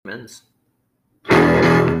begins.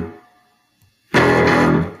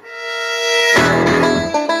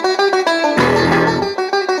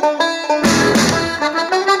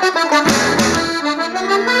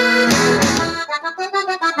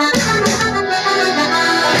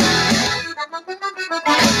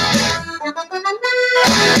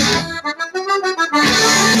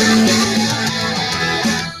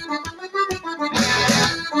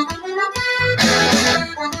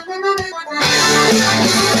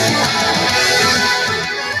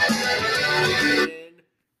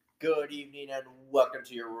 Good evening and welcome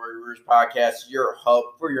to your Warriors podcast, your hub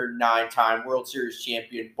for your 9-time World Series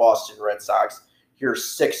champion Boston Red Sox, your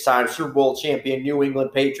 6-time Super Bowl champion New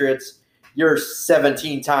England Patriots, your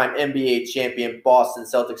 17-time NBA champion Boston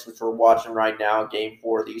Celtics, which we're watching right now, Game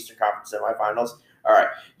 4 of the Eastern Conference semifinals. All right,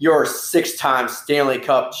 your 6-time Stanley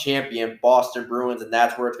Cup champion Boston Bruins, and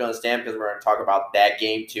that's where it's going to stand because we're going to talk about that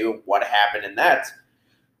game too, what happened in that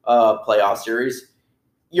playoff series.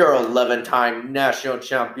 Your 11-time national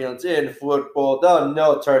champions in football, the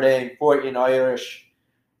Notre Dame Fighting Irish.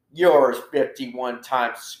 Your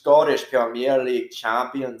 51-time Scottish Premier League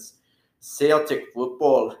champions, Celtic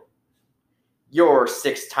football. Your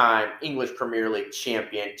 6-time English Premier League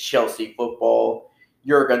champion, Chelsea football.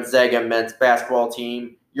 Your Gonzaga men's basketball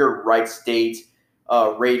team. Your Wright State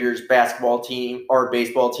Raiders basketball team or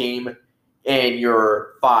baseball team. And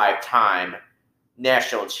your 5-time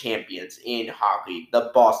national champions in hockey,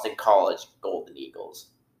 the Boston College Golden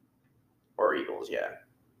Eagles. Or Eagles, yeah.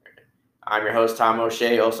 I'm your host, Tom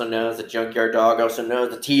O'Shea, also known as the Junkyard Dog, also known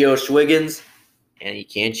as the T.O. Schwiggins, and you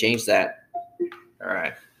can't change that. All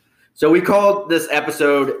right. So we called this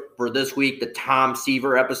episode for this week the Tom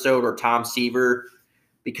Seaver episode, or Tom Seaver,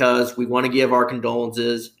 because we want to give our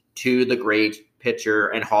condolences to the great pitcher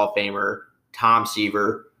and Hall of Famer Tom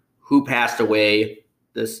Seaver, who passed away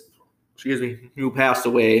this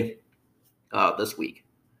week.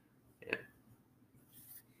 Yeah.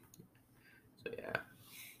 So yeah,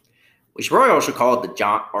 we should probably also call it the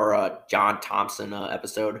John Thompson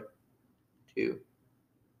episode too.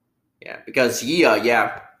 Yeah, because he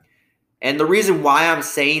and the reason why I'm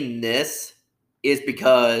saying this is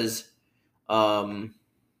because both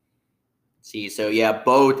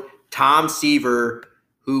Tom Seaver,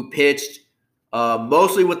 who pitched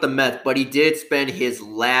mostly with the Mets, but he did spend his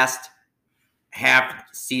last half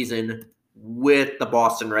season with the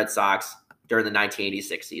Boston Red Sox during the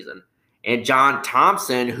 1986 season. And John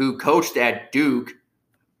Thompson, who coached at Duke,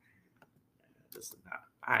 who's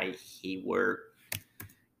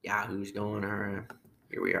going on?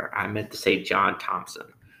 Here we are. I meant to say John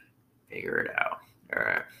Thompson. Figure it out. All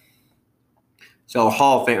right. So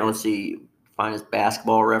Hall of Fame, let's see, find his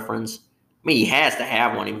basketball reference. I mean, he has to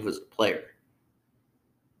have one even if he was a player.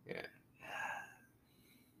 Yeah.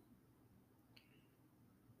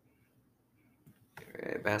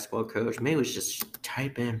 Basketball coach. Maybe we should just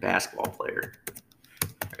type in basketball player.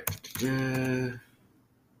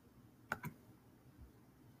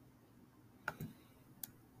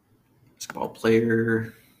 Basketball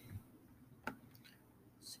player.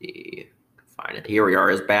 Let's see. Find it. Here we are.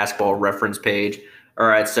 His basketball reference page. All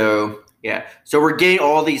right. So yeah. So we're getting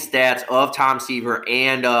all these stats of Tom Seaver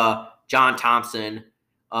and John Thompson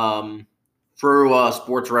through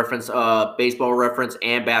Sports Reference, Baseball Reference,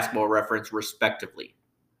 and Basketball Reference, respectively.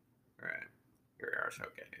 All right. Here we are.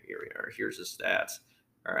 Okay. Here we are. Here's the stats.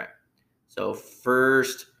 All right. So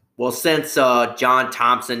first, well, since John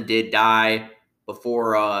Thompson did die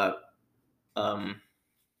before I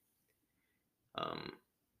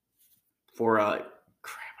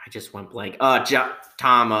just went blank.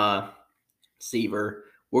 Tom Seaver.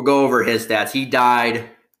 We'll go over his stats. He died.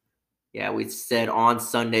 Yeah, we said on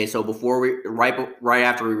Sunday. So before right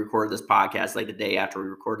after we recorded this podcast, like the day after we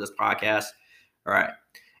recorded this podcast. All right.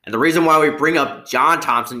 And the reason why we bring up John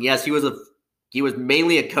Thompson, yes, he was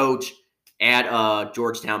mainly a coach at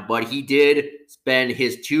Georgetown, but he did spend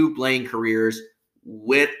his 2 playing careers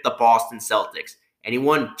with the Boston Celtics. And he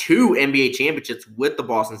won 2 NBA championships with the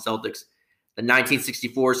Boston Celtics, the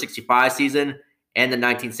 1964-65 season and the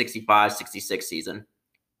 1965-66 season.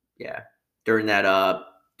 Yeah, during the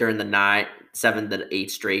 7 to 8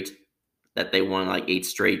 straight that they won, like 8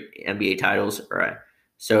 straight NBA titles. All right.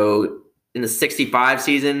 So in the 65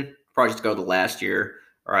 season, probably just go to the last year.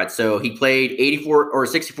 All right. So he played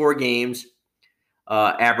 64 games,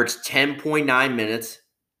 averaged 10.9 minutes.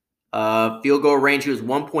 Field goal range, he was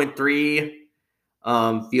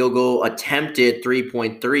 1.3. Field goal attempted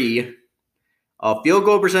 3.3. Field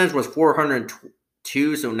goal percentage was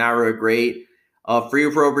 402, so not really great. Free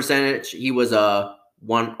throw percentage, he was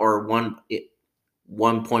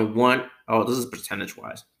 1.1. Oh, this is percentage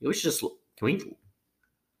wise. It was just, can we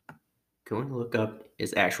going to look up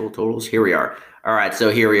his actual totals. Here we are. All right, so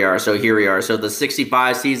here we are. So the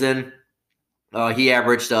 65 season, he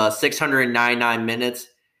averaged 699 minutes,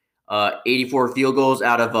 84 field goals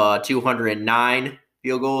out of 209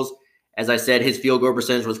 field goals. As I said, his field goal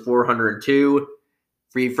percentage was 402.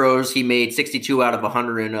 Free throws, he made 62 out of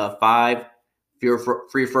 105.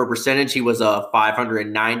 Free throw percentage, he was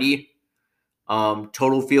 590.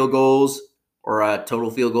 Total field goals,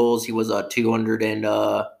 he was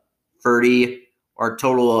 230. Or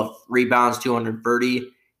total of rebounds,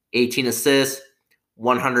 230. 18 assists,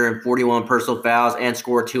 141 personal fouls, and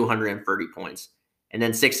scored 230 points. And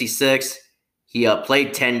then 66, he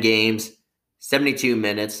played 10 games, 72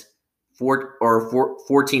 minutes,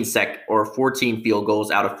 14 field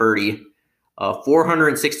goals out of 30,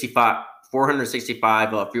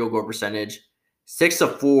 465 field goal percentage, 6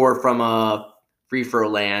 of 4 from free throw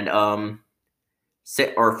land,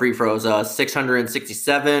 free throws,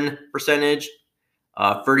 667 percentage,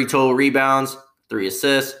 30 total rebounds, 3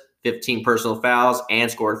 assists, 15 personal fouls,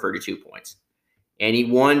 and scored 32 points. And he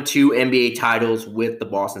won 2 NBA titles with the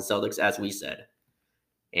Boston Celtics, as we said.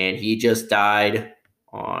 And he just died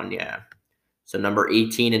on, so number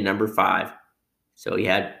 18 and number 5. So he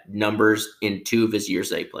had numbers in 2 of his years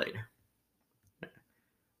that he played.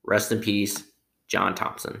 Rest in peace, John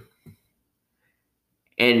Thompson.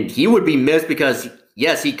 And he would be missed because,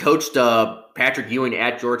 yes, he coached Patrick Ewing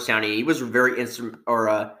at Georgetown. He was a very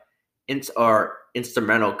instrumental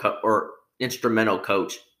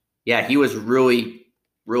coach. Yeah, he was really,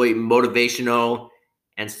 really motivational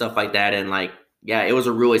and stuff like that. And it was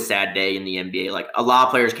a really sad day in the NBA. Like, a lot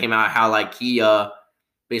of players came out how he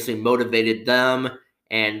basically motivated them,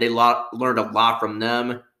 and they learned a lot from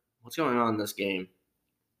them. What's going on in this game?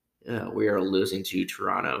 Yeah, we are losing to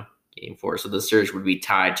Toronto, game 4. So the series would be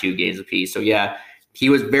tied 2 games apiece. So yeah,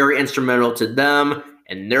 he was very instrumental to them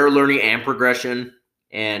and their learning and progression.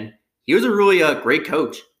 And he was a really great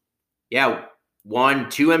coach. Yeah, won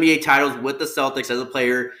 2 NBA titles with the Celtics as a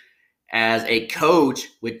player, as a coach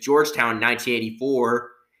with Georgetown in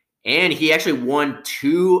 1984. And he actually won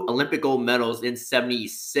 2 Olympic gold medals in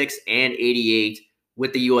 76 and 88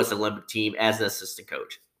 with the U.S. Olympic team as an assistant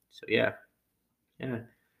coach. So yeah.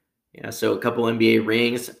 So a couple NBA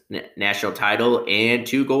rings, national title, and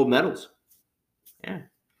 2 gold medals. Yeah,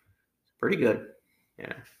 pretty good.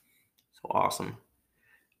 Yeah, so awesome.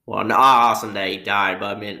 Well, not awesome that he died,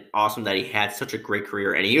 but I mean, awesome that he had such a great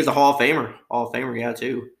career. And he was a Hall of Famer, yeah,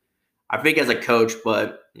 too. I think as a coach,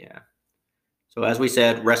 but yeah. So as we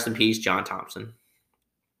said, rest in peace, John Thompson.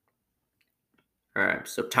 All right,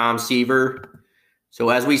 so Tom Seaver. So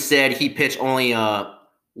as we said, he pitched only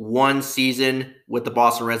 1 season with the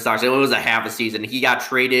Boston Red Sox. It was a half a season. He got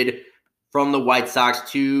traded from the White Sox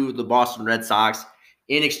to the Boston Red Sox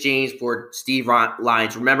in exchange for Steve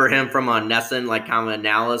Lyons. Remember him from NESN, kind of an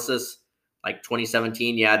analysis,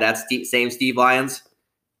 2017? Yeah, that's same Steve Lyons.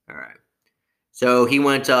 All right. So he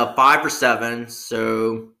went 5 for 7,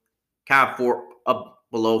 so kind of up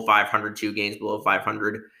below 500, 2 games below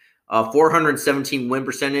 500. 417 win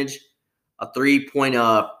percentage, a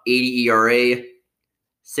 3.80 ERA,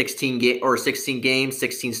 16 games,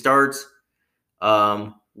 16 starts,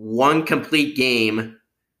 1 complete game,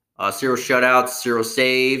 0 shutouts, 0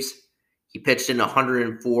 saves. He pitched in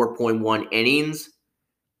 104.1 innings.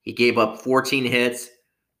 He gave up 14 hits,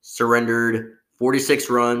 surrendered 46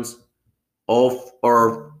 runs.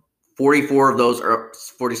 44 of those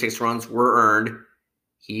 46 runs were earned.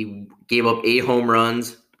 He gave up 8 home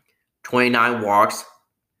runs, 29 walks,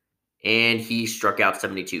 and he struck out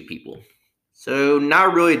 72 people. So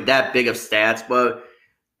not really that big of stats, but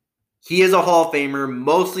he is a Hall of Famer,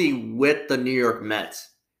 mostly with the New York Mets.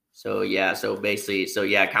 So yeah, kind of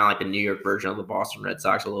like the New York version of the Boston Red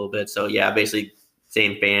Sox a little bit. So yeah, basically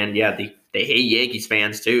same fan. Yeah, they hate Yankees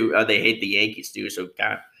fans too. They hate the Yankees too. So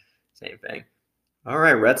kind of same thing. All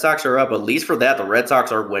right, Red Sox are up. At least for that, the Red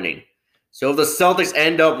Sox are winning. So if the Celtics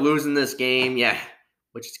end up losing this game,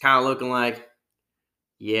 which is kind of looking like,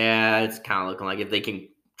 it's kind of looking like if they can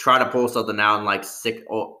try to pull something out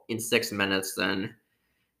in 6 minutes, then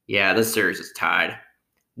this series is tied.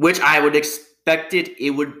 Which I would expect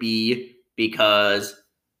it would be, because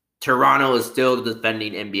Toronto is still the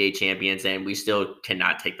defending NBA champions, and we still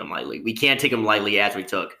cannot take them lightly. We can't take them lightly as we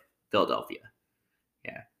took Philadelphia.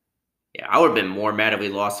 Yeah, I would have been more mad if we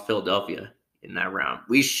lost Philadelphia in that round.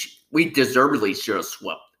 We deservedly should have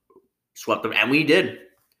swept them, and we did.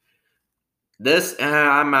 This,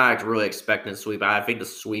 I'm not really expecting a sweep. I think the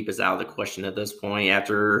sweep is out of the question at this point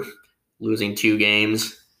after losing 2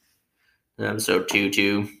 games. So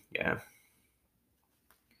 2-2, yeah.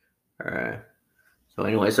 All right. So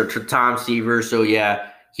anyway, so Tom Seaver. So yeah,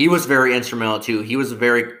 He was very instrumental too. He was a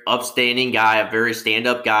very upstanding guy, a very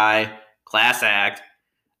stand-up guy, class act.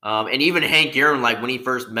 And even Hank Aaron, like when he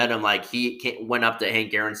first met him, like he went up to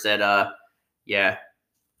Hank Aaron and said, yeah,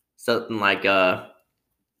 something like,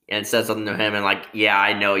 and said something to him and like, yeah,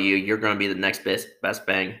 I know you. You're going to be the next best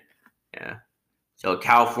bang. Yeah. So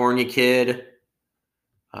California kid,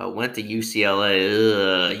 went to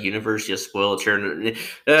UCLA, University of Spoiled Children.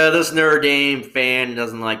 This Notre Dame fan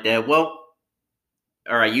doesn't like that. Well,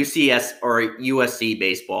 all right, UCS or USC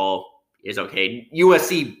baseball is okay.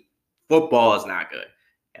 USC football is not good.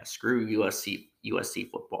 Yeah, screw USC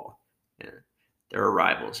football. Yeah, they're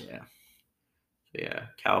rivals. Yeah, yeah.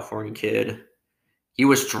 California kid. He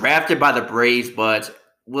was drafted by the Braves, but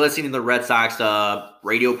listening to the Red Sox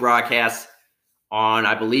radio broadcast on,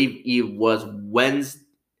 I believe it was Wednesday.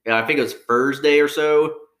 I think it was Thursday or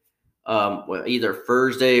so. Either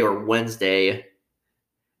Thursday or Wednesday.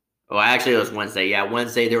 Well, actually, it was Wednesday. Yeah,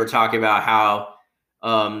 Wednesday they were talking about how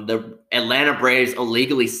the Atlanta Braves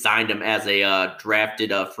illegally signed him as a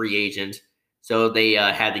drafted free agent. So they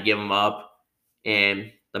had to give him up.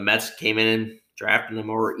 And the Mets came in and drafted him,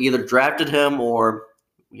 or either drafted him or,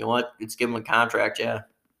 you know what, let's give him a contract, yeah.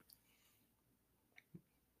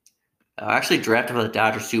 I actually drafted for the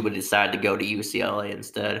Dodgers too, but decided to go to UCLA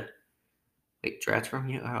instead. Wait, draft from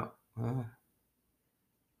you? Oh,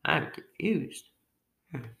 I'm confused.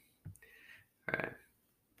 All right.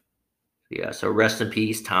 Yeah, so rest in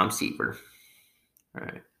peace, Tom Seaver. All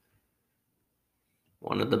right.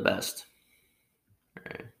 One of the best. All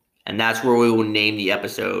right. And that's where we will name the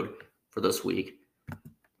episode for this week.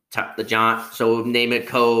 So we'll name it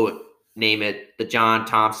the John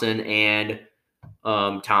Thompson and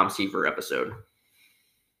Tom Seaver episode.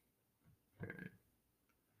 All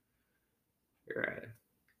right.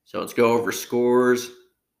 So let's go over scores.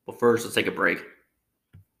 But first, let's take a break.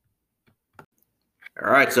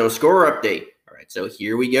 All right, so score update. All right, so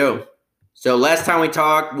here we go. So last time we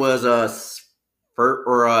talked was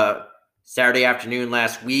Saturday afternoon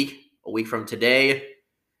last week, a week from today,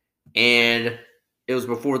 and it was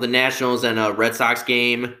before the Nationals and a Red Sox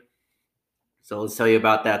game. So let's tell you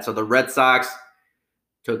about that. So the Red Sox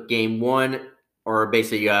took game one, or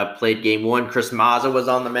basically played game one. Chris Mazza was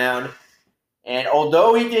on the mound, and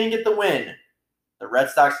although he didn't get the win, the Red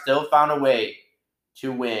Sox still found a way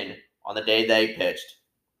to win on the day they pitched.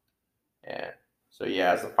 Yeah. So,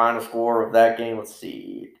 yeah, as the final score of that game, let's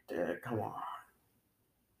see. Come on.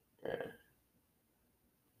 Yeah.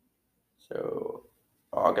 So,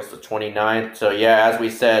 August the 29th. So, yeah, as we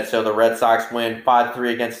said, so the Red Sox win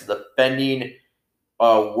 5-3 against the defending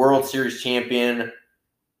World Series champion,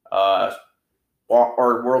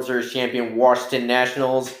 Washington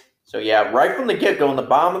Nationals. So, yeah, right from the get-go, in the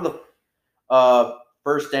bottom of the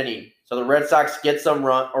first inning. So, the Red Sox get some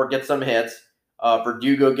hits.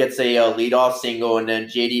 Verdugo gets a leadoff single, and then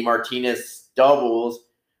JD Martinez doubles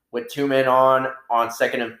with 2 men on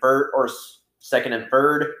second and third.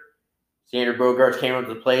 Xander Bogaerts came up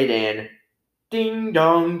to the plate and ding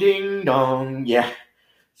dong, yeah,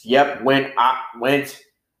 yep, went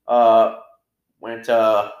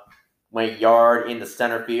yard in the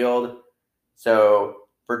center field. So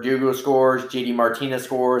Verdugo scores, JD Martinez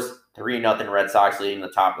scores, 3-0 Red Sox leading the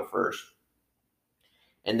top of the first.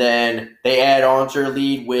 And then they add on to their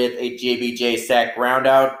lead with a JBJ sac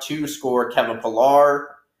groundout to score Kevin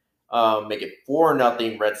Pillar, make it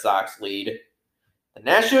 4-0 Red Sox lead. The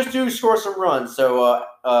Nationals do score some runs. So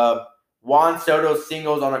Juan Soto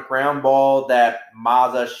singles on a ground ball that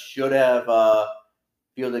Mazza should have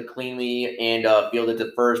fielded cleanly and fielded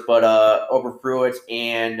to first, but overthrew it.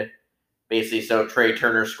 And basically, so Trey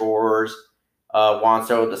Turner scores. Juan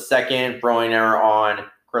Soto the second, throwing error on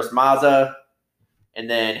Chris Mazza. And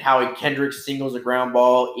then Howie Kendrick singles a ground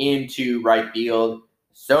ball into right field.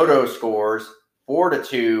 Soto scores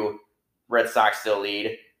 4-2. Red Sox still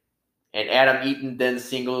lead. And Adam Eaton then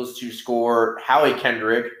singles to score Howie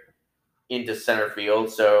Kendrick into center field.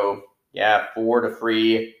 So, yeah,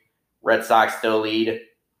 4-3. Red Sox still lead.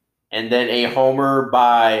 And then a homer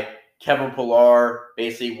by Kevin Pillar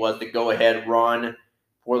basically was the go-ahead run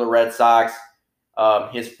for the Red Sox.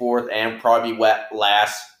 His fourth and probably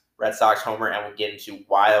last Red Sox homer, and we'll get into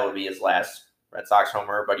why that would be his last Red Sox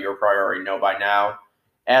homer, but you'll probably already know by now.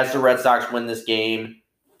 As the Red Sox win this game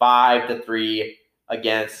 5-3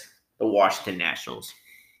 against the Washington Nationals.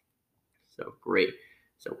 So great.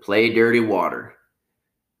 So play dirty water.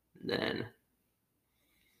 Then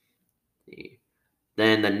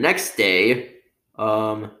the next day,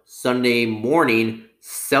 Sunday morning,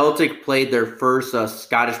 Celtic played their first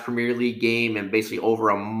Scottish Premier League game in basically over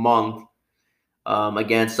a month.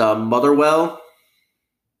 Against Motherwell.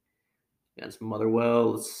 against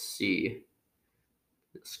Motherwell. Let's see.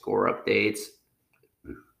 Score updates.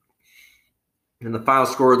 And the final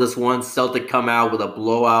score of this one, Celtic come out with a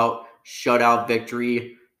blowout, shutout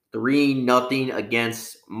victory, 3-0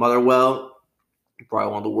 against Motherwell.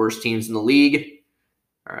 Probably one of the worst teams in the league.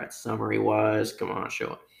 All right, summary-wise, come on,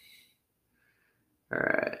 show it. All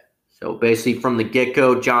right. So basically from the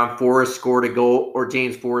get-go, John Forrest scored a goal, or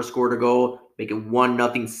James Forrest scored a goal, making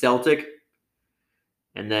 1-0 Celtic.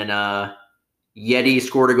 And then Yeti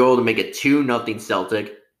scored a goal to make it 2-0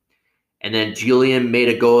 Celtic. And then Julian made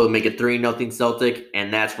a goal to make it 3-0 Celtic,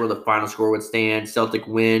 and that's where the final score would stand. Celtic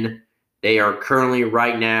win. They are currently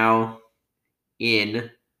right now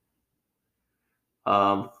in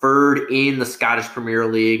third in the Scottish Premier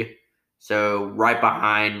League. So right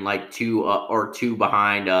behind, like two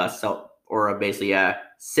behind, basically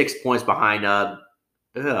 6 points behind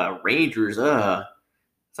Rangers.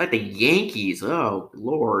 It's like the Yankees. Oh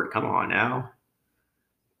Lord, come on now.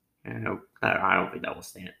 I don't think that will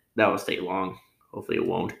stand. That will stay long. Hopefully it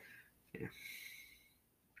won't. Yeah.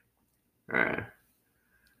 All right.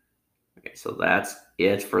 Okay, so that's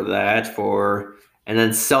it for that. And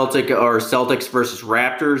then Celtics versus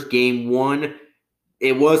Raptors, game 1.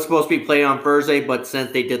 It was supposed to be played on Thursday, but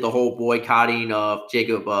since they did the whole boycotting of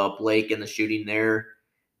Jacob Blake and the shooting there,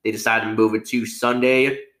 they decided to move it to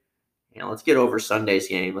Sunday. And let's get over Sunday's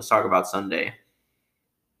game. Let's talk about Sunday.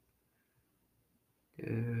 All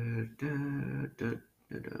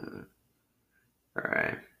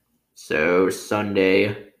right. So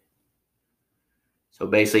Sunday. So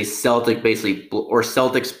basically, Celtics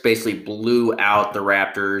basically blew out the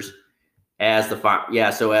Raptors as the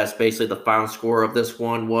final. So as basically the final score of this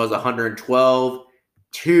one was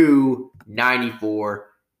 112-94.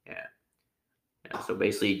 Yeah. So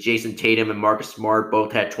basically, Jason Tatum and Marcus Smart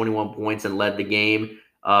both had 21 points and led the game.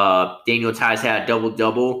 Daniel Tice had a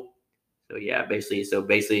double-double. So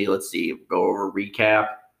basically, let's see. Go over recap.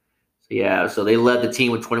 So they led the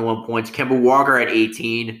team with 21 points. Kemba Walker had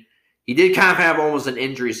 18. He did kind of have almost an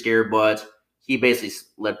injury scare, but he basically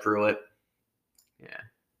led through it. Yeah.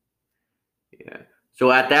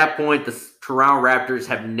 So at that point, the Toronto Raptors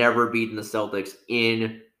have never beaten the Celtics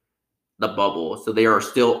in the bubble. So they are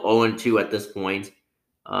still 0-2 at this point.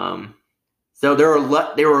 So they were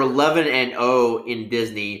 11-0 in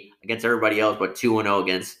Disney against everybody else, but 2-0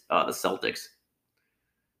 against the Celtics.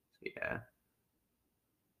 Yeah.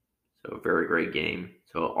 So very great game.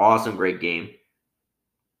 So awesome, great game.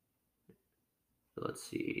 So let's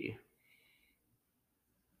see.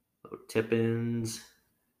 So tip-ins.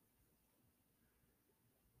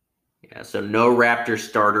 Yeah, so no Raptor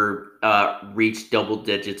starter reached double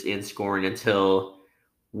digits in scoring until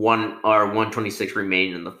 126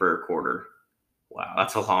 remaining in the third quarter. Wow,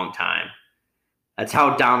 that's a long time. That's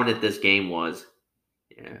how dominant this game was.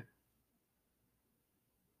 Yeah.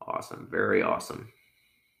 Awesome. Very awesome.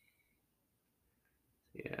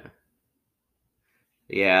 Yeah.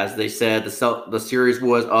 Yeah, as they said, the series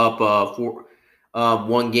was up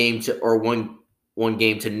one game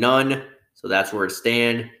to none. So that's where it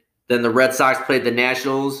stands. Then the Red Sox played the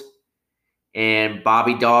Nationals, and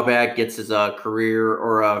Bobby Dahlbeck gets his career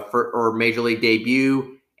or major league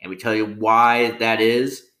debut, and we tell you why that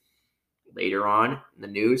is later on in the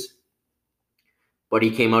news. But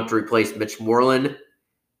he came out to replace Mitch Moreland.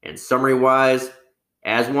 And summary-wise,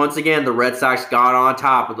 as once again the Red Sox got on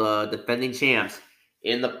top of the defending champs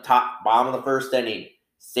in the bottom of the first inning,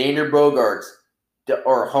 Xander Bogaerts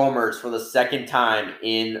homers for the second time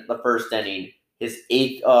in the first inning. His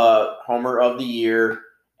 8th homer of the year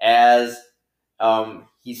as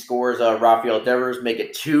he scores Rafael Devers, make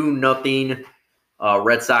it 2-0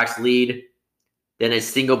 Red Sox lead. Then a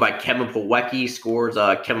single by Kevin Plawecki scores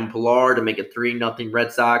Kevin Pillar to make it 3-0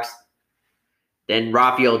 Red Sox. Then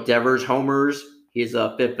Rafael Devers homers. He's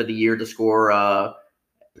 5th of the year to score. Alex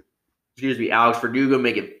Verdugo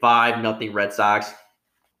make it 5-0 Red Sox.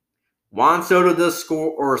 Juan Soto does score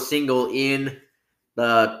or single in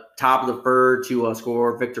the top of the third to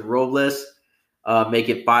score Victor Robles, make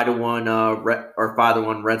it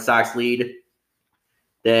 5-1 Red Sox lead.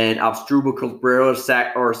 Then Asdrubal Cabrera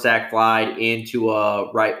sac fly into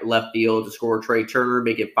left field to score Trey Turner,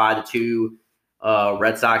 make it 5-2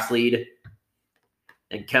 Red Sox lead.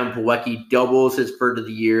 And Kevin Plawecki doubles his third of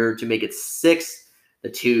the year to make it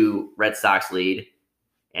 6-2 Red Sox lead.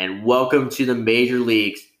 And welcome to the major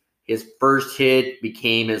leagues. His first hit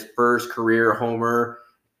became his first career homer.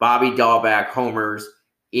 Bobby Dahlbeck homers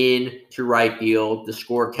into right field to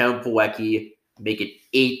score Kevin Plawecki, make it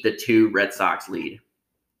 8-2 Red Sox lead.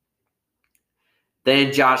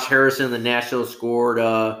 Then Josh Harrison, the Nationals, scored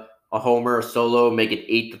a homer, a solo, make it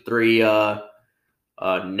 8-3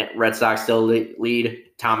 Red Sox still lead.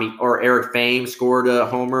 Eric Fame scored a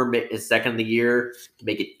homer, his second of the year, to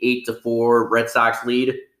make it 8-4 Red Sox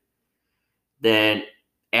lead. Then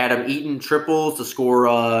Adam Eaton triples to score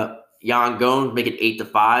Yan Gomes, make it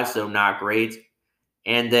 8-5, so not great.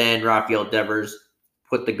 And then Rafael Devers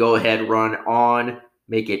put the go-ahead run on,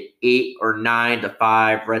 make it 8 or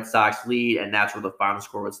 9-5 Red Sox lead, and that's where the final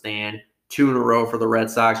score would stand. 2 in a row for the Red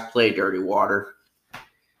Sox. Play dirty water.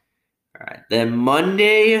 All right, then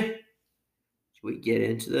Monday, should we get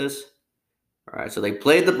into this? All right, so they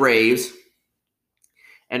played the Braves.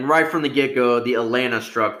 And right from the get-go, the Atlanta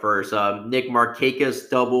struck first. Nick Markakis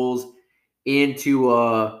doubles into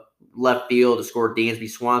left field to score Dansby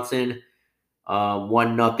Swanson.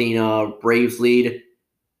 1-0 Braves lead.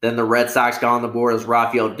 Then the Red Sox got on the board as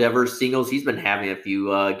Rafael Devers singles. He's been having a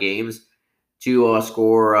few games to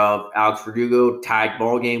score Alex Verdugo. Tied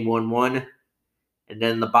ball game 1-1. And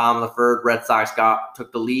then the bottom of the third, Red Sox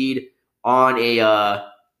took the lead on a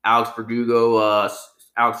Alex Verdugo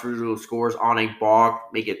scores on a balk,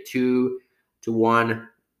 make it 2-1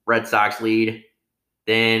 Red Sox lead.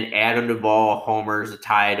 Then Adam Duvall homers to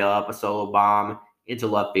tie it up, a solo bomb into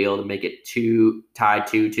left field to make it tied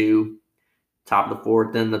 2-2. Top of the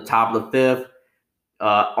fourth. Then the top of the fifth,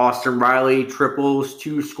 Austin Riley triples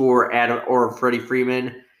to score Freddie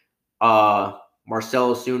Freeman,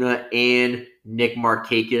 Marcell Ozuna, and Nick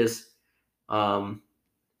Markakis.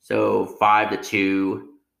 So 5-2.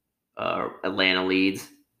 Atlanta leads.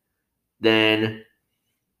 Then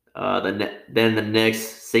the Knicks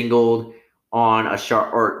singled on a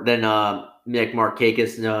sharp, or then Nick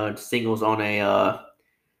Markakis singles on a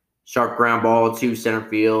sharp ground ball to center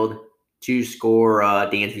field to score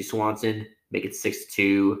Dansby Swanson, make it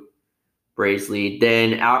 6-2 Braves lead.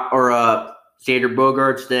 Then Xander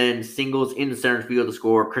Bogaerts then singles in the center field to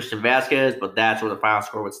score Christian Vasquez, but that's where the final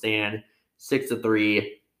score would stand, 6-3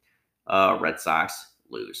 Red Sox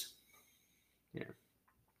lose. Yeah.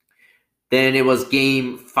 Then it was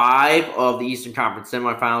Game 5 of the Eastern Conference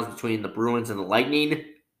semifinals between the Bruins and the Lightning.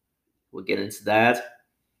 We'll get into that.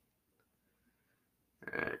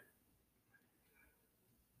 All right.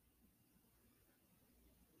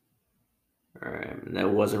 All right. That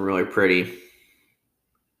wasn't really pretty.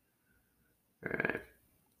 All right.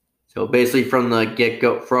 So basically from the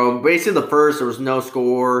get-go, from basically the first, there was no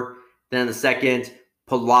score. Then the second,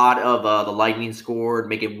 Palat of the Lightning scored,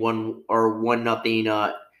 make it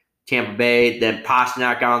 1-0 Tampa Bay. Then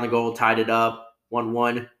Pastrnak got on the goal, tied it up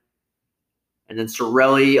 1-1. And then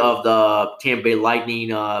Cirelli of the Tampa Bay Lightning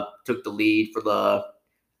took the lead for the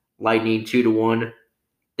Lightning 2-1.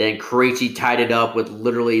 Then Krejci tied it up with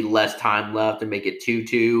literally less time left to make it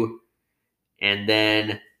 2-2. And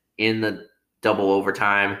then in the double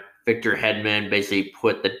overtime, Victor Hedman basically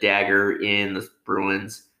put the dagger in the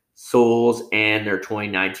Bruins' souls and their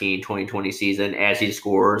 2019-2020 season as he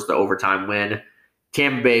scores the overtime win.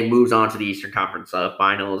 Tampa Bay moves on to the Eastern Conference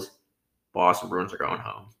Finals. Boston Bruins are going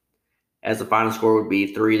home. As the final score would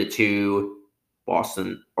be 3-2,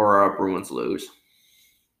 Boston or Bruins lose.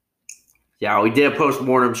 Yeah, we did a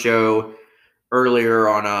post-mortem show earlier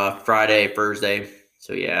on Friday, Thursday.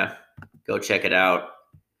 So yeah, go check it out.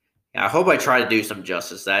 Yeah, I hope I try to do some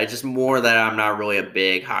justice to that. It's just more that I'm not really a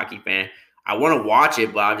big hockey fan. I want to watch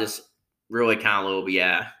it, but I'm just really kind of a little bit,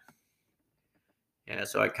 yeah.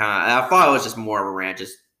 So I thought it was just more of a rant,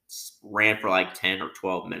 just ran for like 10 or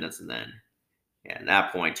 12 minutes, and then, at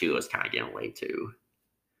that point, too, it was kind of getting late, too.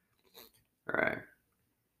 All right.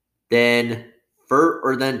 Then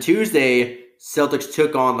Tuesday, Celtics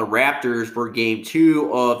took on the Raptors for Game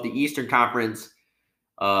 2 of the Eastern Conference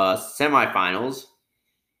semifinals.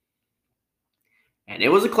 And it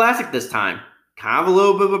was a classic this time. Kind of a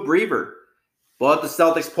little bit of a breather. But the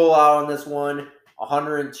Celtics pull out on this one,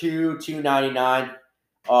 102-299.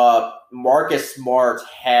 Marcus Smart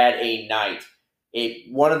had a night.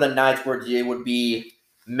 One of the nights where it would be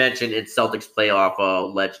mentioned in Celtics playoff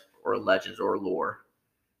legends or lore.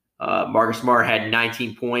 Marcus Smart had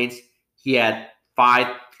 19 points. He had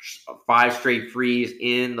five straight threes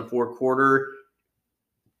in the fourth quarter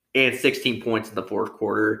and 16 points in the fourth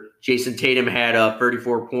quarter. Jason Tatum had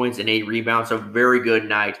 34 points and 8 rebounds. So very good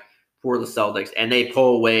night for the Celtics. And they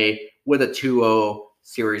pull away with a 2-0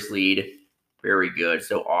 series lead. Very good.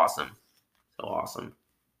 So awesome.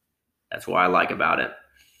 That's what I like about it.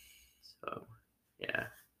 So, yeah.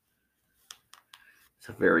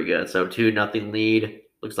 So very good. So 2-0 lead.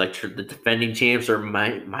 Looks like the defending champs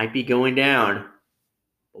might be going down.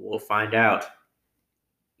 But we'll find out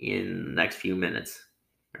in the next few minutes.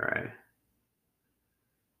 All right.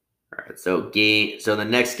 So the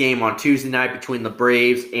next game on Tuesday night between the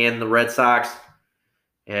Braves and the Red Sox.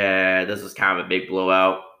 Yeah, this is kind of a big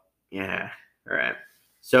blowout. Yeah, all right.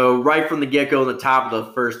 So right from the get-go, in the top of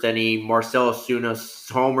the first inning, Marcell Ozuna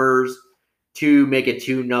homers to make it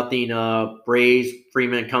 2-0. Braves.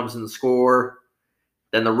 Freeman comes in the score.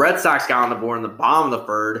 Then the Red Sox got on the board in the bottom of the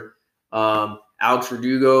third. Alex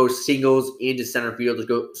Verdugo singles into center field to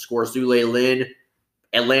go score Zule Lin.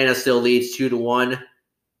 Atlanta still leads 2-1.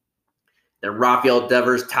 Then Rafael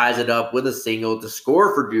Devers ties it up with a single to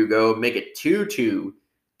score for Verdugo, make it 2-2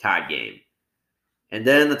 tied game. And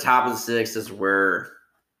then the top of the sixth is where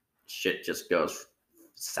shit just goes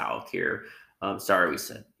south here. Sorry, we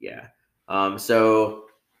said, yeah. Austin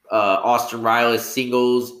Riley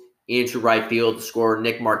singles into right field to score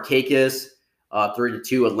Nick Markakis.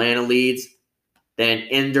 3-2 Atlanta leads. Then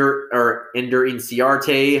Ender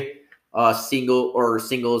Inciarte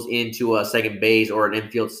singles into a second base or an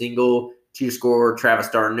infield single to score Travis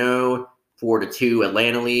d'Arnaud. 4-2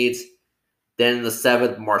 Atlanta leads. Then in the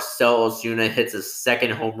seventh, Marcell Ozuna hits his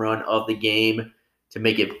second home run of the game to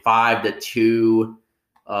make it 5-2.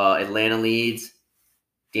 Atlanta leads.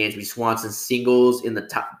 Dansby Swanson singles in the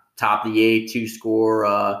top of the eighth to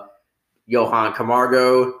score Johan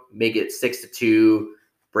Camargo, make it 6-2.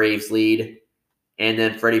 Braves lead. And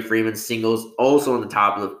then Freddie Freeman singles also in the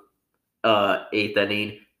top of the eighth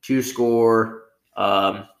inning to score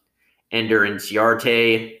Ender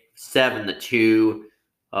Inciarte, 7-2.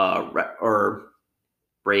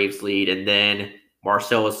 Braves lead. And then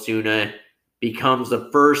Marcell Ozuna becomes the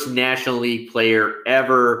first National League player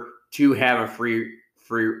ever to have a free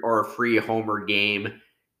homer game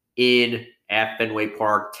at Fenway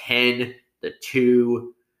Park. 10-2.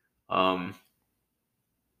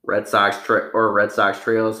 Red Sox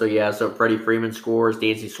trail. So Freddie Freeman scores,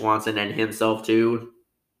 Dansby Swanson and himself too.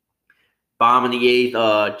 Bottom in the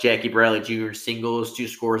eighth, Jackie Bradley Jr. singles to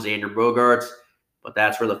score Xander Bogaerts, but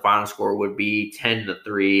that's where the final score would be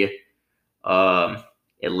 10-3.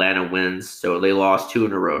 Atlanta wins, so they lost 2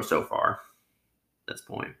 in a row so far at this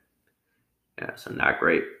point. Yeah, so not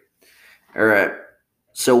great. All right.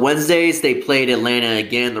 So Wednesdays, they played Atlanta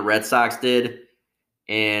again. The Red Sox did.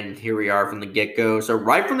 And here we are from the get-go. So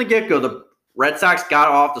right from the get-go, the Red Sox got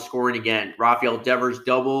off the scoring again. Rafael Devers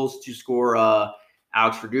doubles to score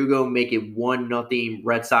Alex Verdugo, make it 1-0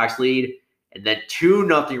 Red Sox lead. And then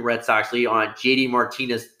 2-0 Red Sox lead on a JD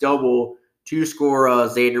Martinez double to score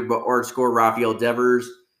score Rafael Devers,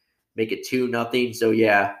 make it 2-0. So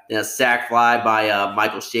yeah, then a sac fly by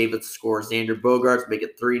Michael Chavis to score Xander Bogaerts, make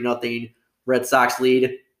it 3-0 Red Sox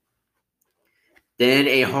lead. Then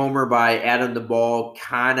a homer by Adam Duvall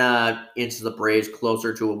kind of into the Braves,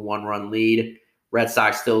 closer to a 1-run lead. Red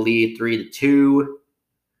Sox still lead 3-2.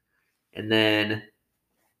 And then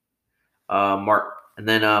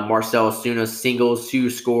Marcell Ozuna singles to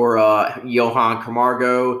score Johan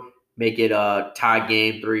Camargo, make it a tie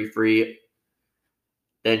game 3-3.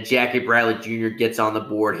 Then Jackie Bradley Jr. gets on the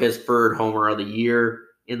board, his third homer of the year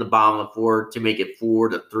in the bottom of the fourth to make it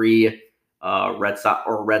 4-3 Red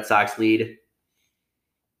Sox lead.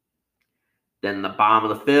 Then the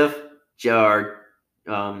bottom of the fifth,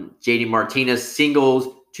 JD Martinez singles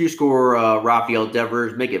to score Rafael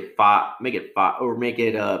Devers, make it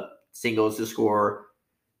singles to score.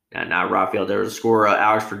 Not Rafael Devers, to score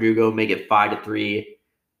Alex Verdugo, make it 5-3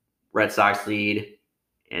 Red Sox lead.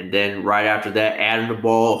 And then right after that, Adam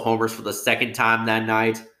Duvall homers for the second time that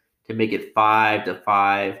night to make it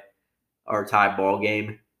 5-5, or tie ball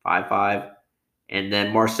game, 5-5. And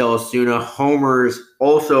then Marcell Ozuna homers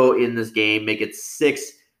also in this game, make it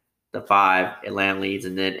 6-5. Atlanta leads.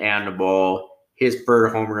 And then Adam Duvall, his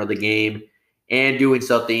third homer of the game, and doing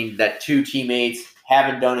something that two teammates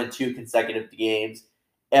haven't done in 2 consecutive games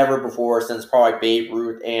ever before, since probably Babe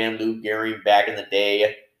Ruth and Lou Gehrig back in the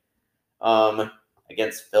day,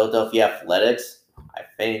 against Philadelphia Athletics. I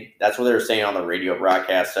think that's what they were saying on the radio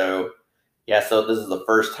broadcast. So yeah, so this is the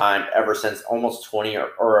first time ever since almost 20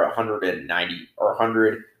 or 190 or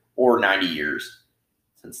 100 or 90 years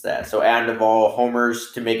since that. So Adam Duvall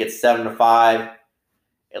homers to make it 7-5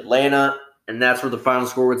 Atlanta, and that's where the final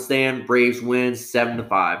score would stand. Braves win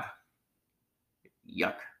 7-5.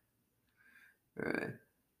 Yuck. All right.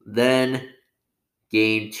 Then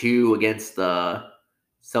game 2 against the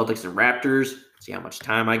Celtics and Raptors. See how much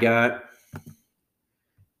time I got.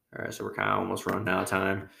 All right, so we're kind of almost running out of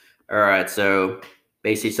time. All right, so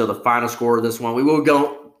basically, the final score of this one, we will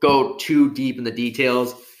go too deep in the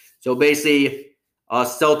details. So basically,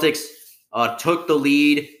 Celtics took the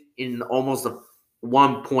lead in almost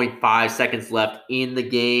 1.5 seconds left in the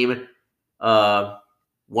game.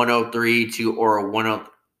 103 to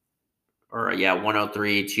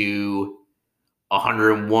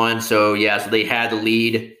 101. So yeah, so they had the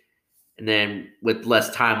lead. And then with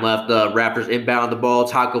less time left, the Raptors inbound the ball.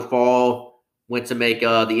 Taco Fall went to make the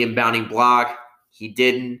inbounding block. He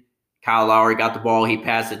didn't. Kyle Lowry got the ball. He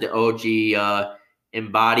passed it to OG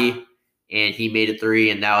Embody, and he made a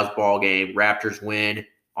three, and that was ball game. Raptors win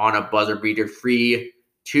on a buzzer beater free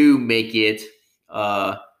to make it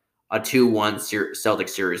a 2-1 Celtics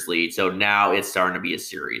series lead. So now it's starting to be a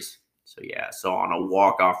series. So, yeah, so on a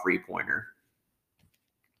walk-off three-pointer.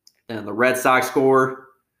 Then the Red Sox score.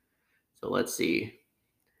 So let's see.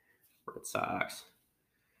 Red Sox.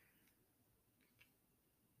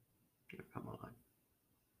 Come on.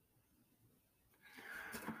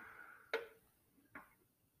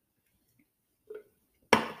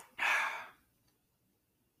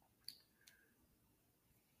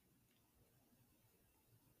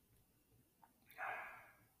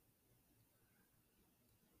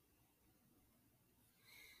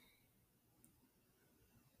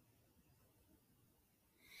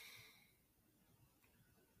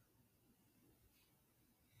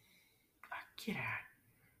 Get out.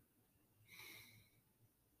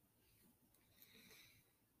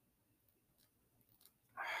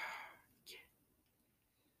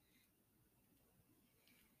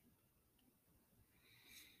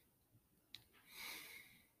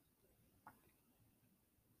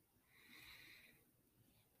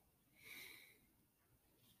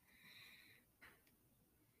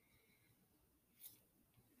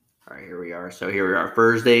 All right, here we are. So here we are,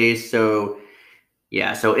 Thursdays. So,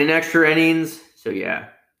 yeah, so in extra innings. So, yeah.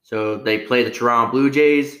 So they play the Toronto Blue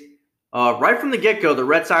Jays. Right from the get-go, the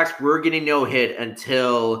Red Sox were getting no hit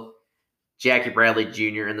until Jackie Bradley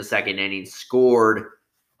Jr. in the second inning scored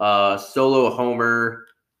solo homer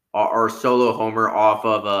off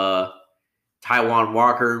of Taijuan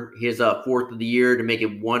Walker, his fourth of the year, to make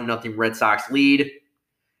it 1-0 Red Sox lead.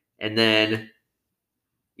 And then,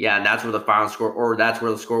 yeah, and that's where the final score, or that's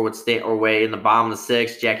where the score would stay away in the bottom of the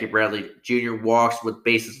sixth. Jackie Bradley Jr. walks with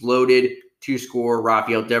bases loaded to score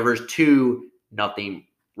Rafael Devers 2-0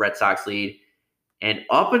 Red Sox lead. And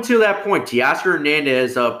up until that point, Teoscar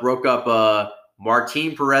Hernandez broke up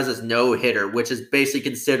Martin Perez's no-hitter, which is basically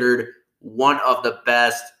considered one of the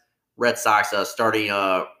best Red Sox starting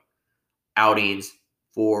outings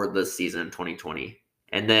for the season 2020.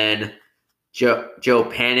 And then Joe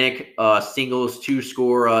Panik singles to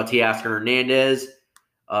score Teoscar Hernandez.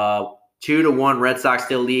 2-1 Red Sox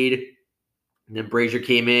still lead. And then Brazier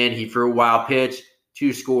came in. He threw a wild pitch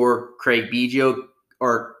to score Craig Biggio,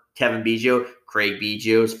 or Kevin Biggio, Craig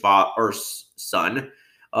Biggio's son.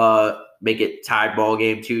 Make it tied ball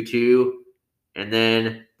game 2-2. And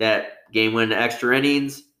then that game went to extra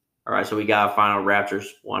innings. All right, so we got a final Raptors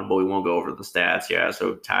 1, but we won't go over the stats. Yeah,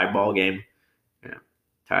 so tied ball game. Yeah,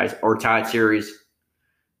 tied series.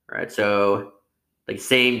 All right, so the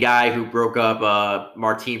same guy who broke up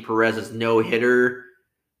Martin Perez's no-hitter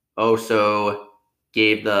also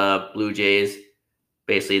gave the Blue Jays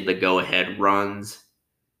basically the go-ahead runs.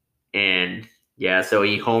 And, yeah, so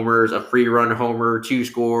he homers, a free-run homer to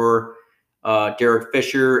score Derek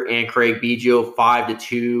Fisher and Craig Biggio,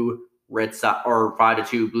 5-2 Red Sox, or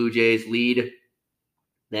 5-2 Blue Jays lead.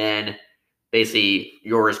 Then basically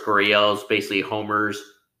Yoris Gurriel's basically homers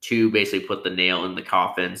to basically put the nail in the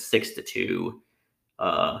coffin, 6-2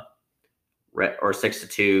 or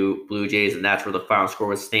 6-2 Blue Jays, and that's where the final score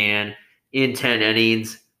would stand. In 10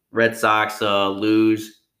 innings, Red Sox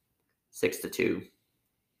lose 6-2.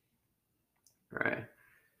 All right.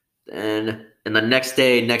 Then and the next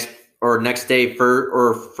day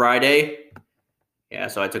Friday. Yeah,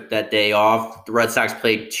 so I took that day off. The Red Sox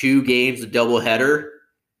played 2 games, a doubleheader.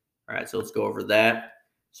 All right, so let's go over that.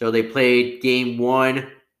 So they played game 1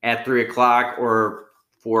 at 3 o'clock or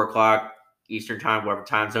 4 o'clock Eastern time, whatever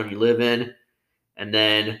time zone you live in. And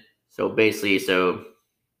then,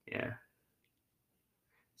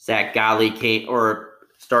 Zach Galli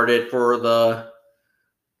started for the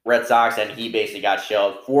Red Sox, and he basically got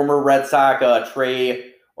shelled. Former Red Sox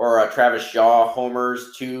Travis Shaw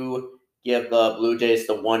homers to give the Blue Jays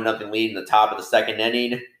the 1-0 lead in the top of the second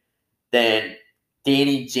inning. Then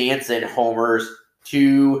Danny Jansen homers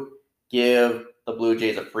to give the Blue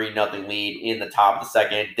Jays a 3-0 lead in the top of the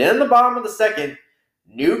second. Then the bottom of the second,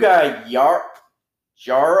 new guy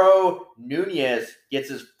Yaro Nunez gets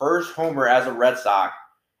his first homer as a Red Sox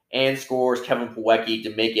and scores Kevin Plawecki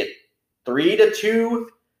to make it 3-2.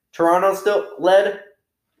 Toronto still led.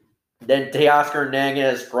 Then Teoscar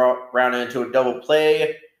Hernandez rounded into a double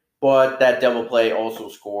play, but that double play also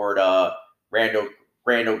scored Randall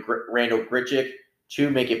Grichuk to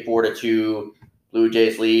make it 4-2 Blue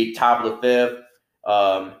Jays lead. Top of the fifth,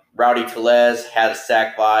 Rowdy Tellez had a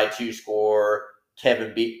sac fly to score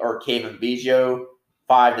Kevin Biggio,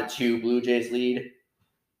 5-2 Blue Jays lead.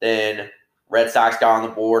 Then Red Sox got on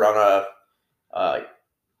the board on a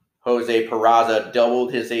Jose Peraza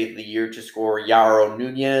doubled his 8th of the year to score Yairo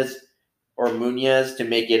Munoz to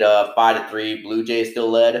make it 5-3. Blue Jays still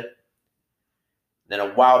led. Then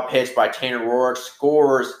a wild pitch by Tanner Roark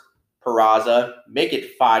scores Peraza, make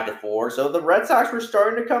it 5-4. So the Red Sox were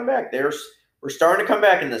starting to come back. We're starting to come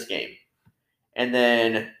back in this game. And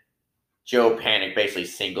then Joe Panik basically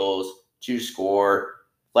singles to score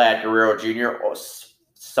Vlad Guerrero Jr.,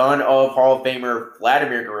 son of Hall of Famer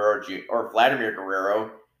Vladimir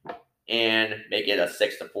Guerrero, and make it a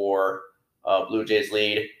 6-4 Blue Jays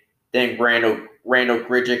lead. Then Randall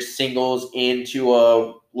Grichuk singles into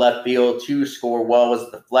a left field to score. Well, was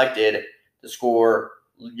deflected to score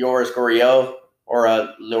Lourdes Gurriel,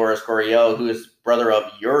 who is brother of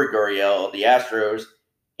Yuri Gurriel of the Astros,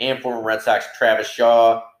 and former Red Sox Travis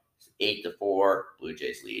Shaw. 8-4 Blue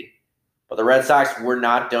Jays lead. But the Red Sox were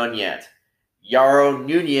not done yet. Yairo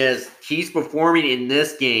Munoz keeps performing in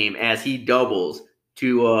this game as he doubles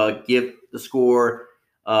to give the score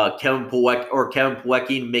Kevin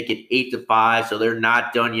Plawecki make it 8-5. So they're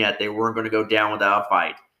not done yet. They weren't going to go down without a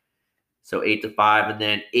fight. So 8-5, and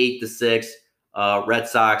then 8-6. Red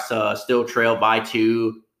Sox still trail by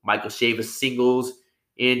 2. Michael Chavis singles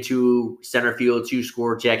into center field to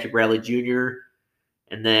score Jackie Bradley Jr.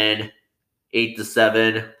 And then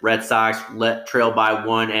 8-7. Red Sox trail by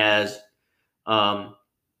 1 as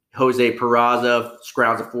Jose Peraza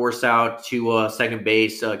grounds a force out to second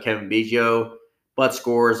base, Kevin Biggio, but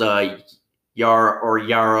scores Yairo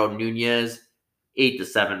Munoz.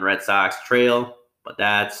 8-7 Red Sox trail, but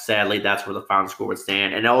that's where the final score would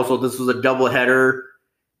stand. And also, this was a doubleheader,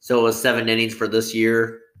 so it was 7 innings for this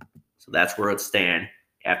year. So that's where it would stand.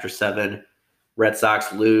 After 7, Red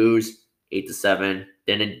Sox lose 8-7.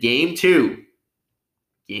 Then in game two,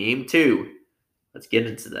 let's get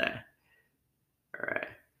into that. All right.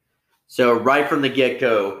 So right from the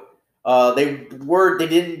get-go, they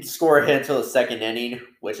didn't score a hit until the 2nd inning,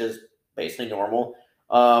 which is basically normal.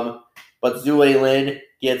 But Zue Lin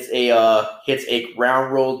hits a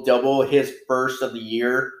ground roll double, his first of the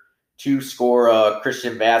year, to score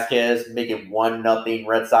Christian Vasquez, making 1-0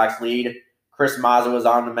 Red Sox lead. Chris Mazza was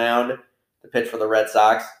on the mound to pitch for the Red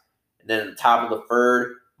Sox. And then at the top of the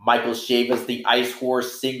 3rd, Michael Chavis, the Ice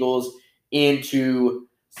Horse, singles into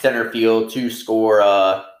center field to score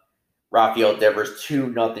Rafael Devers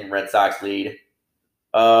 2-0 Red Sox lead.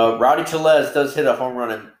 Rowdy Tellez does hit a home run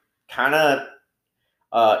and kind of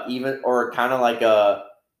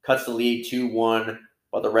cuts the lead 2-1,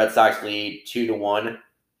 while the Red Sox lead 2-1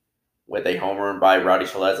 with a home run by Rowdy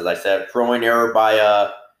Tellez, as I said. Throwing error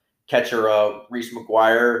by catcher Reese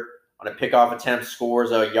McGuire on a pickoff attempt scores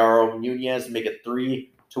Yairo Munoz, make it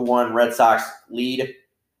 3-1 Red Sox lead.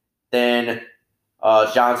 Then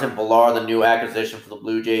Jonathan Villar, the new acquisition for the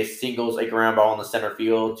Blue Jays, singles a ground ball in the center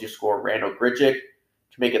field to score Randall Grichuk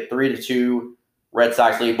to make it 3-2 Red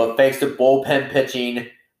Sox lead. But thanks to bullpen pitching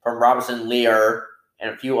from Robinson Lear and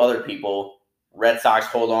a few other people, Red Sox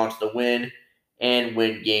hold on to the win and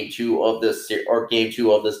win game 2 of this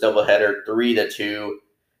doubleheader 3-2.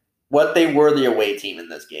 What they were the away team in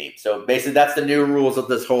this game. So basically, that's the new rules of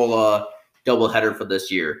this whole doubleheader for this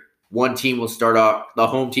year. One team will start off, the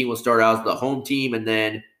home team will start out as the home team, and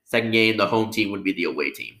then second game, the home team would be the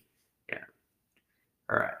away team. Yeah.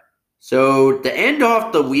 All right. So to end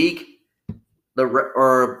off the week, the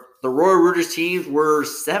Royal Rooters teams were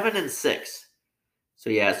 7-6. So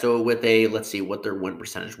yeah, so with let's see what their win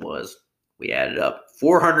percentage was. We added up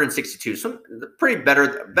 462. So pretty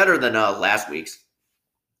better than last week's.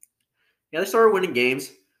 Yeah, they started winning games.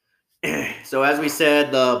 So as we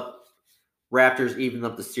said, the Raptors evened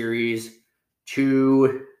up the series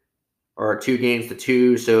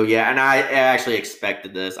 2-2. So yeah, and I actually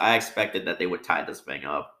expected this. I expected that they would tie this thing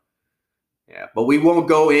up. Yeah, but we won't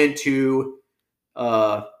go into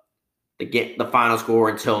the final score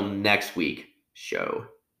until next week's show.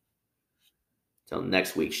 So we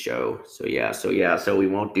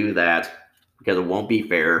won't do that because it won't be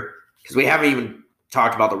fair. Because we haven't even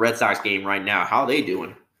talked about the Red Sox game right now. How are they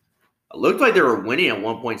doing? It looked like they were winning at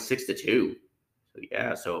 1.6-2. So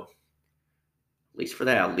yeah, so at least for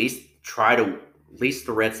that, at least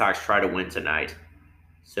the Red Sox try to win tonight.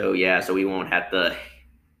 So yeah, so we won't have to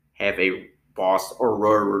have a Boston or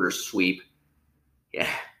Royal Rooters sweep. Yeah,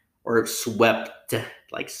 or swept.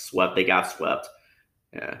 They got swept.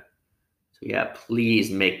 Yeah. So yeah, please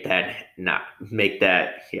make that. Yeah.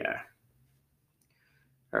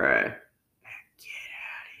 All right.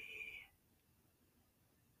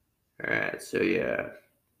 All right, so yeah.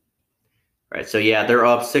 Right, so yeah, they're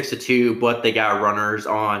up 6-2, but they got runners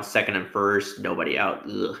on second and first. Nobody out.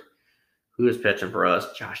 Ugh. Who is pitching for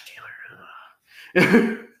us? Josh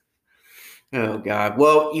Taylor. Oh God.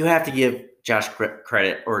 Well, you have to give Josh Taylor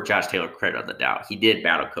credit on the doubt. He did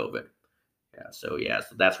battle COVID. So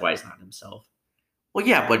that's why he's not himself. Well,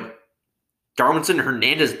 yeah, but Darwinson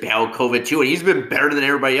Hernandez battled COVID too, and he's been better than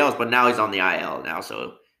everybody else. But now he's on the IL now,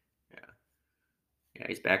 so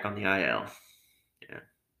he's back on the IL. Yeah.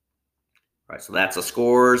 Right, so that's the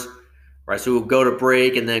scores. Right, so we'll go to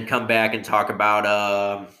break and then come back and talk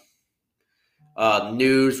about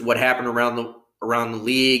news, what happened around the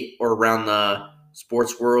league or around the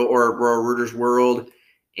sports world or Royal Rooters world,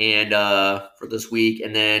 and for this week,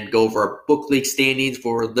 and then go over our book league standings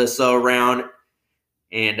for this round,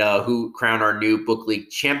 and who crowned our new book league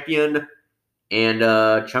champion, and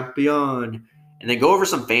then go over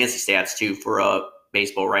some fantasy stats too for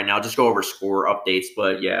baseball right now. Just go over score updates,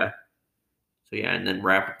 but yeah. So yeah, and then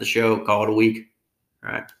wrap up the show, call it a week.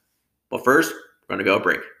 All right. But first, we're gonna go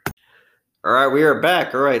break. All right, we are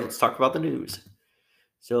back. All right, let's talk about the news.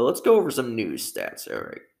 So let's go over some news stats. All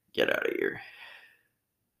right, get out of here.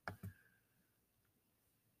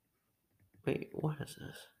 Wait, what is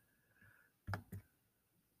this?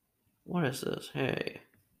 What is this? Hey,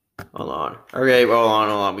 hold on. Okay, hold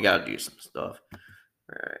on. We gotta do some stuff. All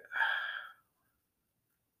right.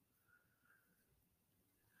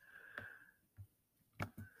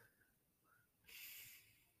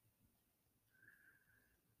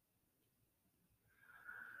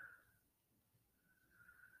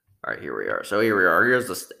 All right, here we are. So here we are. Here's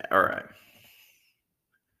the all right.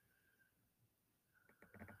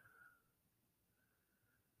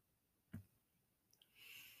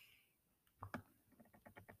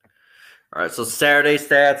 All right, so Saturday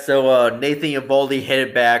stats. So Nathan Eovaldi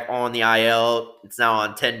headed back on the IL. It's now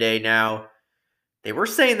on 10-day now. They were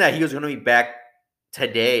saying that he was going to be back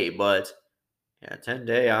today, but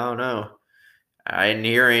 10-day, I don't know. I didn't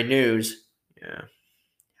hear any news. Yeah,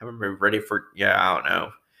 haven't been ready for. I don't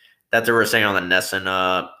know. That's what we were saying on the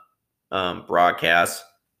NESN broadcast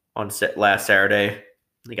on last Saturday.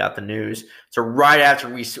 They got the news. So right after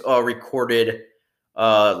we recorded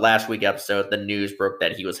last week episode, the news broke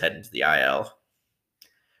that he was heading to the IL.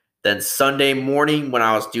 Then Sunday morning, when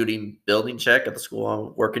I was doing building check at the school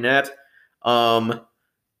I'm working at, I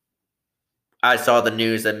saw the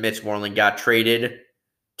news that Mitch Moreland got traded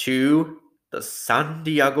to the San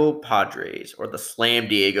Diego Padres, or the Slam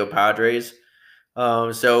Diego Padres.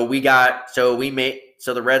 So the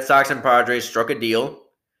Red Sox and Padres struck a deal.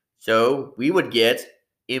 So we would get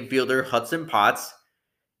infielder Hudson Potts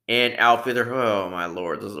and outfielder, oh my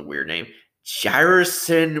lord, this is a weird name,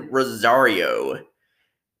 Jairson Rosario,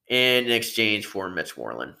 in exchange for Mitch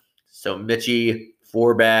Moreland. So Mitchie,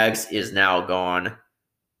 4 bags, is now gone.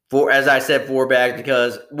 As I said, 4 bags,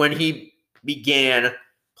 because when he began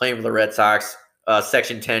playing for the Red Sox,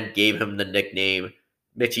 Section 10 gave him the nickname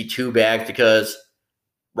Mitchie 2 bags, because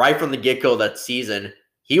right from the get-go that season,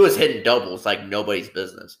 he was hitting doubles like nobody's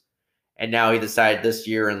business. And now he decided this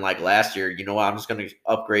year and like last year, you know what, I'm just going to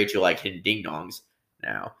upgrade to like hitting ding-dongs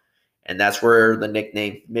now. And that's where the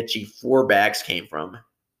nickname Mitchie 4 bags came from.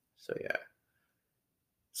 So, yeah.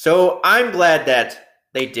 So, I'm glad that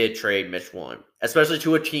they did trade Mitch Moreland, especially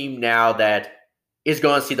to a team now that is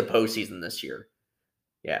going to see the postseason this year.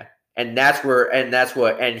 Yeah. And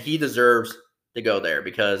he deserves to go there,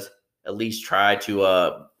 because at least try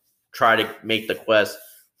to make the quest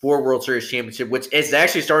for World Series championship, which is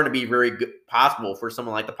actually starting to be very good, possible for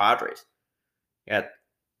someone like the Padres. Yeah.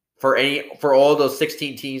 For all those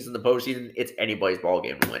 16 teams in the postseason, it's anybody's ball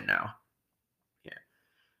game to win now. Yeah.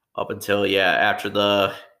 Up until after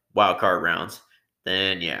the wild card rounds.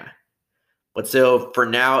 Then But so for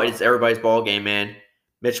now, it's everybody's ball game, man.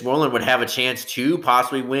 Mitch Moreland would have a chance to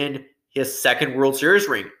possibly win his second World Series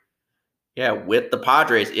ring. Yeah, with the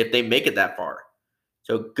Padres if they make it that far.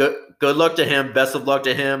 So good luck to him. Best of luck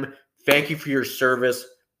to him. Thank you for your service,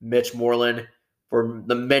 Mitch Moreland, for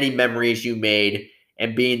the many memories you made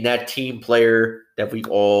and being that team player that we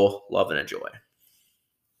all love and enjoy.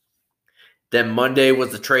 Then Monday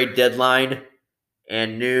was the trade deadline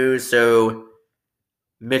and news. So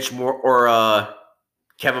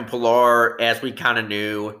Kevin Pillar, as we kind of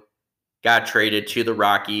knew, got traded to the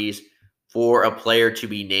Rockies for a player to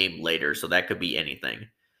be named later. So that could be anything.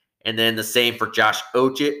 And then the same for Josh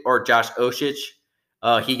Osich.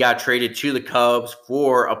 He got traded to the Cubs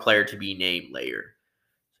for a player to be named later.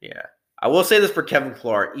 Yeah. I will say this for Kevin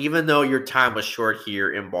Pillar. Even though your time was short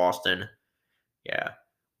here in Boston,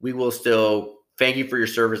 we will still thank you for your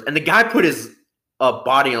service. And the guy put his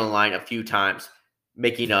body on the line a few times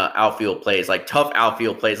making outfield plays, like tough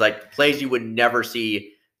outfield plays, like plays you would never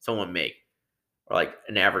see someone make, or like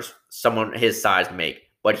an average someone his size make.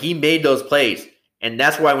 But he made those plays, and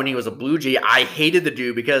that's why when he was a Blue Jay, I hated the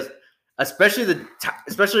dude because especially in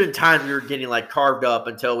times we were getting like carved up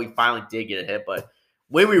until we finally did get a hit. But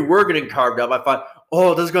when we were getting carved up, I thought,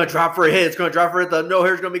 oh, this is going to drop for a hit. It's going to drop for a hit. The no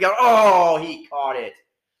hitter's going to be gone. Oh, he caught it.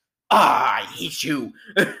 I hate you.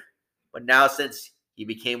 But now since he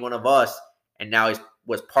became one of us, and now he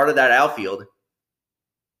was part of that outfield,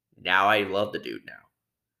 now I love the dude now.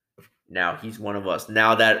 Now he's one of us.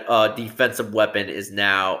 Now that defensive weapon is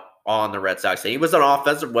now on the Red Sox. And he was an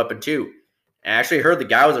offensive weapon too. I actually heard the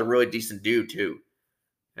guy was a really decent dude too.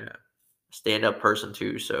 Yeah. Stand-up person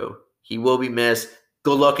too. So he will be missed.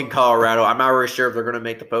 Good luck in Colorado. I'm not really sure if they're going to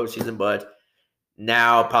make the postseason, but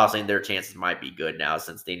now possibly their chances might be good now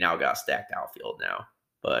since they now got stacked outfield now.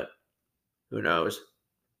 But who knows?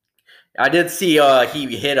 I did see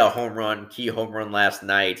he hit a key home run last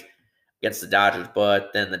night against the Dodgers,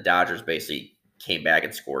 but then the Dodgers basically came back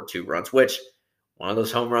and scored 2 runs, which one of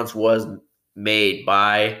those home runs was made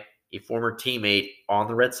by a former teammate on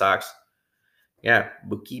the Red Sox. Yeah,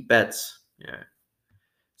 Mookie Betts. Yeah.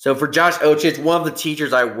 So for Josh Ocitz, one of the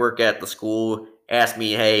teachers I work at the school asked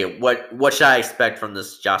me, hey, what should I expect from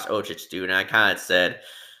this Josh Ocitz dude? And I kind of said,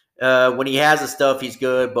 when he has his stuff, he's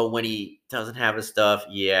good, but when he doesn't have his stuff,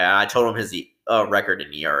 yeah. I told him his record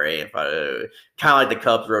in ERA, kind of like the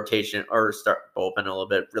Cubs rotation or start bullpen a little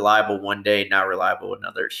bit. Reliable one day, not reliable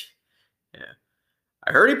another. Yeah.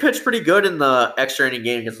 I heard he pitched pretty good in the extra inning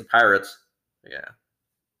game against the Pirates. Yeah.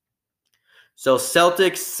 So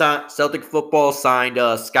Celtic football signed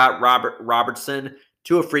Scott Robertson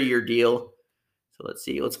to a 3-year deal. So let's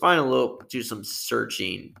see. Let's do some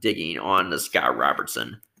digging on the Scott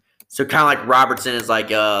Robertson. So kind of like Robertson is like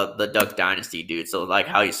the Duck Dynasty dude. So like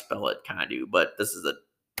how you spell it kind of do. But this is a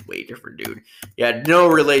way different dude. Yeah, no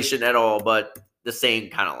relation at all, but the same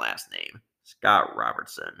kind of last name. Scott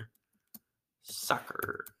Robertson.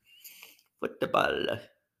 Soccer.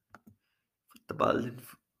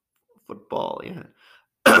 Football, yeah.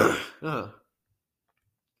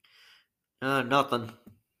 Nothing.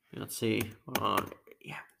 Let's see.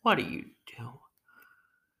 Yeah, what do you do?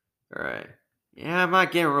 All right. Yeah, I'm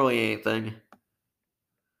not getting really anything.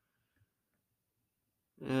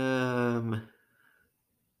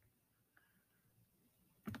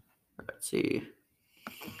 Let's see.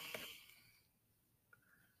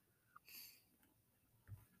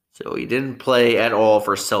 So he didn't play at all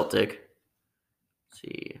for Celtic. Let's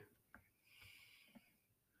see.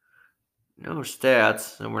 No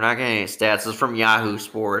stats. And we're not getting any stats. This is from Yahoo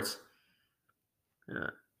Sports. Yeah.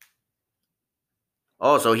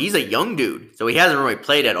 Oh, so he's a young dude. So he hasn't really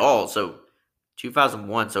played at all. So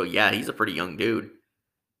 2001. So yeah, he's a pretty young dude.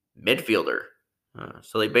 Midfielder.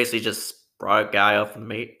 So they basically just brought a guy up from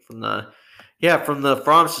the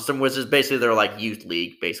farm system, which is basically their like youth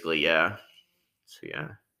league, basically. Yeah. So yeah.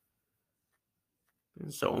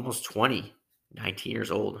 So almost 20, 19 years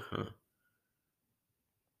old. Huh.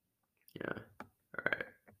 Yeah. All right.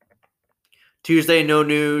 Tuesday, no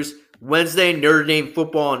news. Wednesday, Notre Dame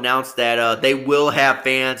football announced that they will have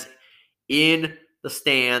fans in the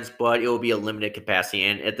stands, but it will be a limited capacity.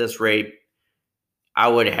 And at this rate, I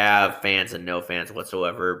would have fans and no fans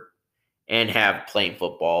whatsoever and have playing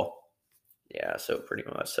football. Yeah, so pretty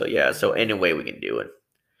much. So, yeah, so any way we can do it.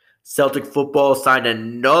 Celtic football signed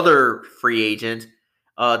another free agent,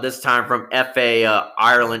 this time from FA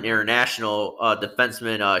Ireland International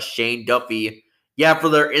defenseman Shane Duffy. Yeah, for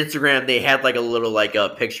their Instagram, they had like a little like a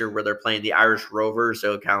picture where they're playing the Irish Rovers.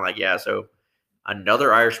 So kind of like, yeah, so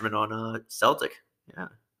another Irishman on Celtic. Yeah.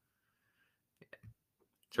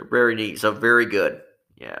 So very neat. So very good.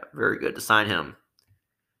 Yeah, very good to sign him.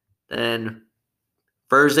 Then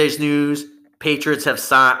Thursday's news. Patriots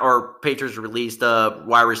released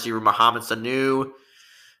wide receiver Mohamed Sanu.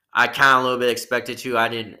 I kind of a little bit expected to. I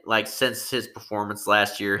didn't like since his performance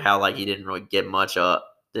last year, how like he didn't really get much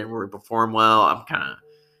didn't really perform well. I'm kind of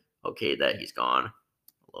okay that he's gone a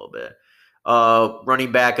little bit.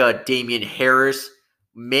 Running back Damian Harris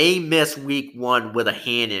may miss week 1 with a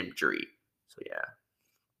hand injury. So yeah.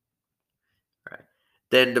 All right.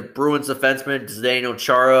 Then the Bruins defenseman Zdeno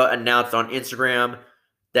Chara announced on Instagram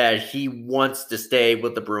that he wants to stay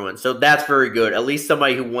with the Bruins. So that's very good. At least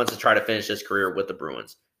somebody who wants to try to finish his career with the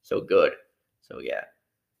Bruins. So good. So yeah.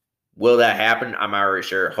 Will that happen? I'm not really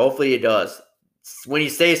sure. Hopefully it does. When you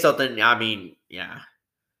say something, I mean, yeah.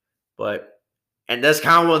 And that's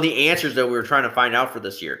kind of one of the answers that we were trying to find out for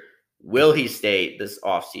this year. Will he stay this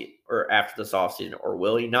offseason or after this offseason, or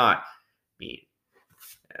will he not? I mean,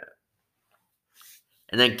 yeah.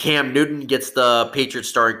 And then Cam Newton gets the Patriots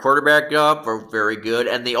starting quarterback up. Very good.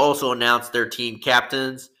 And they also announced their team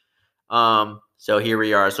captains. So here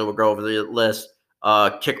we are. So we'll go over the list.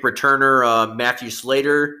 Kick returner Matthew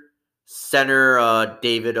Slater, center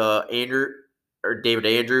David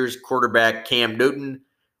Andrews, quarterback Cam Newton,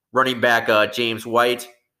 running back James White,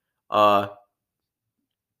 Jawan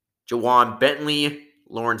Bentley,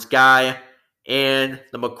 Lawrence Guy, and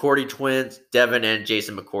the McCourty twins, Devin and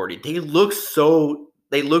Jason McCourty. They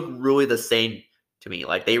look really the same to me.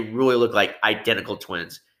 Like they really look like identical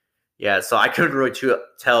twins. Yeah, so I couldn't really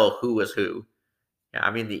tell who was who. Yeah,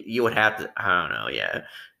 I mean, you would have to, I don't know, yeah.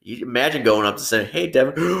 You imagine going up to say, hey,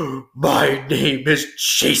 Devin, my name is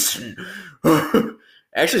Jason.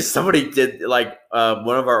 Actually, somebody did, like,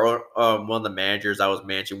 one of the managers I was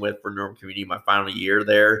managing with for Northern Community my final year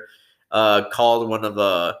there, called one of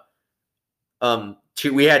the,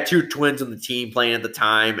 we had two twins on the team playing at the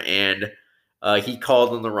time, and he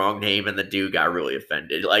called them the wrong name, and the dude got really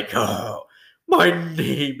offended. Like, oh, my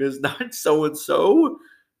name is not so-and-so.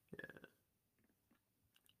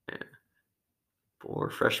 For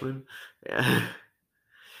freshmen. Yeah.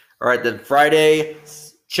 All right, then Friday,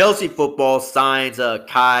 Chelsea football signs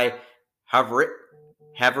Kai Havertz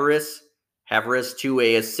to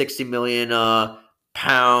a $60 million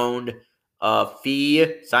pound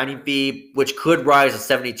signing fee, which could rise to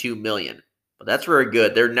 $72 million. But that's very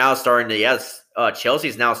good. They're now starting to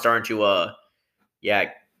Chelsea's now starting to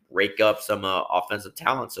rake up some offensive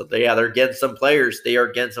talent. So they're getting some players. They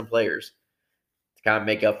are getting some players to kind of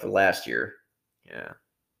make up for last year. Yeah.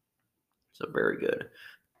 So very good.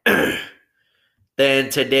 Then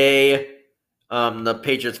today, the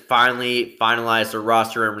Patriots finally finalized their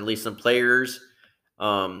roster and released some players.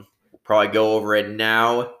 We'll probably go over it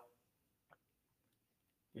now.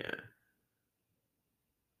 Yeah.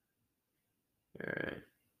 All right.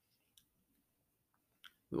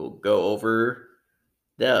 We'll go over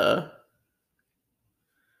the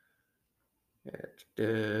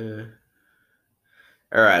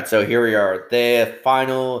all right, so here we are. The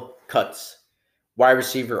final cuts. Wide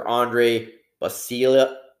receiver Andre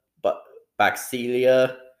Baxilia,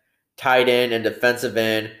 tight end and defensive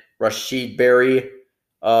end Rashid Berry,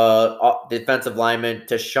 defensive lineman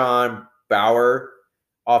Tashawn Bauer,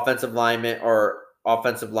 offensive lineman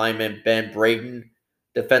Ben Braden,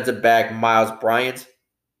 defensive back Miles Bryant,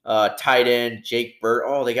 tight end Jake Bird.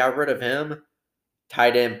 Oh, they got rid of him.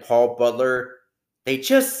 Tight end Paul Butler. They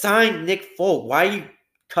just signed Nick Foles. Why are you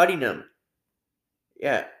cutting him?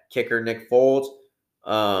 Yeah, kicker Nick Foles.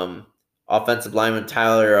 Offensive lineman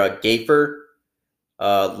Tyler Gafer.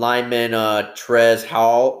 Lineman Trez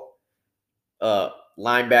Howell.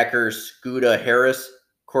 Linebacker Scooter Harris.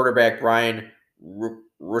 Quarterback Brian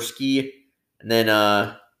Ruski. And then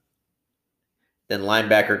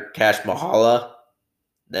linebacker Cash Mahala.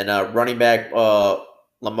 Then running back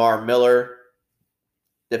Lamar Miller.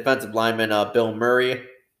 Defensive lineman Bill Murray.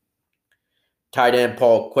 Tight end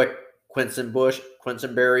Paul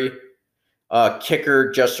Quinsonberry.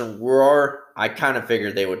 Kicker Justin Rohr. I kind of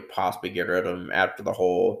figured they would possibly get rid of him after the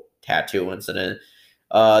whole tattoo incident.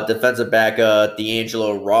 Defensive back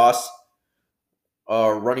D'Angelo Ross.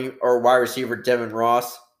 Wide receiver Devin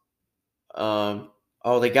Ross.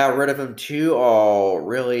 They got rid of him too. Oh,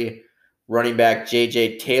 really? Running back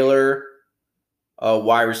J.J. Taylor.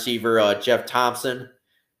 Wide receiver Jeff Thompson.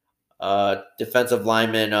 Defensive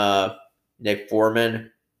lineman Nick Foreman.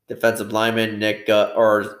 Defensive lineman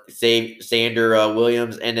Sander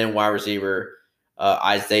Williams, and then wide receiver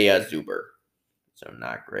Isaiah Zuber. So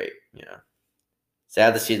not great. Yeah.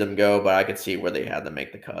 Sad to see them go, but I could see where they had to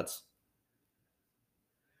make the cuts.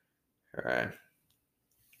 All right.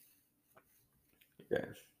 Okay.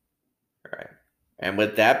 All right. And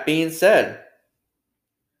with that being said,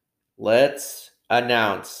 let's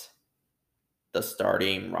announce the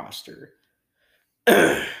starting roster. All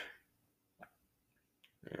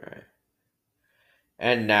right.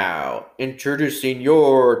 And now, introducing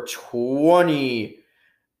your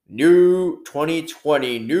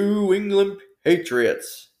 2020 New England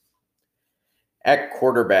Patriots at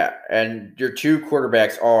quarterback. And your two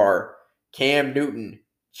quarterbacks are Cam Newton,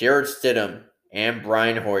 Jarrett Stidham, and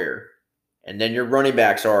Brian Hoyer. And then your running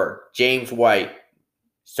backs are James White,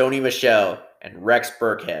 Sony Michel, and Rex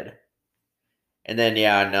Burkhead. And then,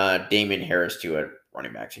 Damian Harris too at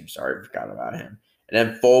running back team. Sorry, I forgot about him. And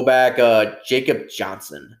then fullback Jacob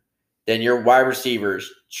Johnson. Then your wide receivers,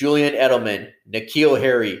 Julian Edelman, N'Keal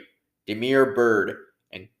Harry, Damiere Byrd,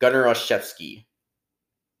 and Gunnar Olszewski.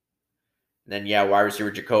 And then, wide receiver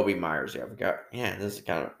Jacoby Myers. This is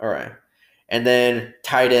kind of, all right. And then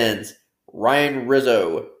tight ends, Ryan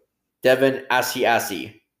Rizzo, Devin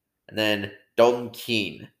Asiasi. And then Dalton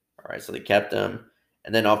Keene. All right, so they kept him.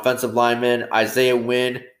 And then offensive linemen, Isaiah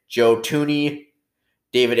Wynn, Joe Tooney,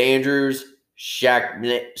 David Andrews,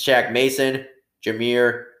 Shaq Mason,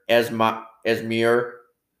 Jameer Esmir,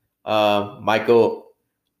 Michael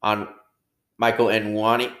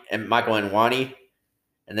Nwani,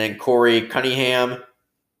 and then Corey Cunningham,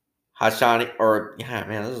 Hashani,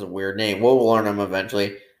 this is a weird name. We'll learn him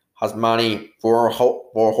eventually. Hasmani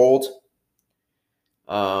Vorholt,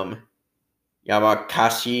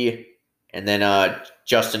 Yamakashi, and then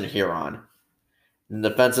Justin Huron. And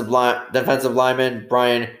defensive lineman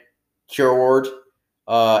Brian Cureward,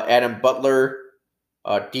 Adam Butler,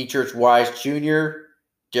 Dietrich Wise Jr.,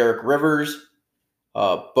 Derek Rivers,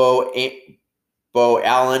 Bo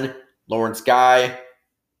Allen, Lawrence Guy,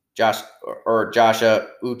 Joshua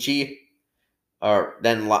Uchi,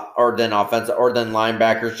 then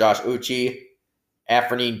linebackers Josh Uchi,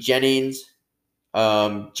 Anthony Jennings,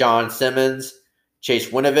 John Simmons, Chase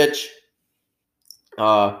Winovich,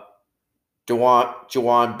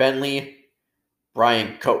 Jawan Bentley,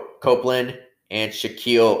 Brian Copeland, and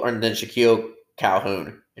Shaquille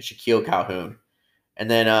Calhoun. And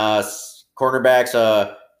then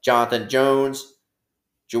cornerbacks Jonathan Jones,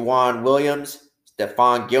 Juwan Williams,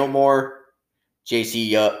 Stephon Gilmore,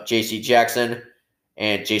 JC Jackson,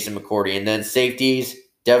 and Jason McCourty. And then safeties,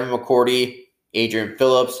 Devin McCourty, Adrian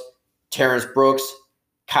Phillips, Terrence Brooks,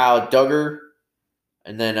 Kyle Duggar,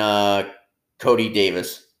 and then Cody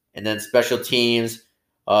Davis. And then special teams,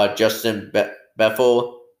 Justin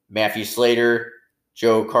Beffel, Matthew Slater,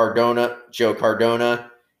 Joe Cardona,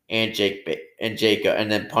 and Jake,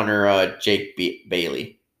 and then punter Jake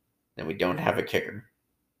Bailey. Then we don't have a kicker.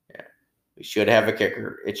 Yeah, we should have a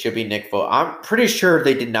kicker. It should be Nick Foles. I'm pretty sure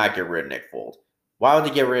they did not get rid of Nick Foles. Why would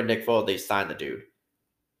they get rid of Nick Foles? They signed the dude.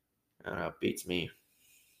 I don't know. It beats me.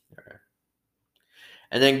 All right.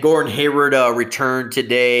 And then Gordon Hayward returned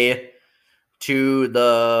today to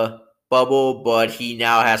the bubble, but he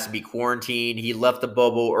now has to be quarantined. He left the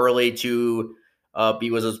bubble early to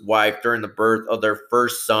be with his wife during the birth of their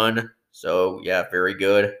first son. So, yeah, very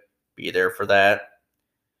good. Be there for that.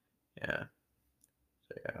 Yeah,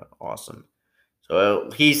 awesome.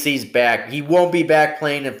 So he's back. He won't be back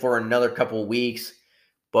playing for another couple of weeks.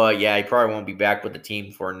 But, yeah, he probably won't be back with the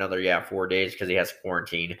team for another, 4 days because he has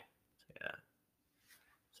quarantine. Yeah.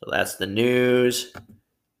 So that's the news.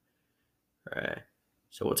 All right.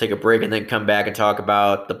 So we'll take a break and then come back and talk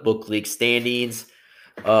about the Book League standings.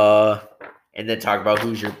 And then talk about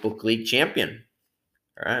who's your Book League champion.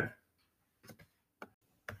 All right.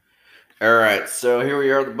 All right. So here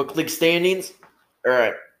we are, the Book League standings. All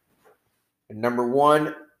right. Number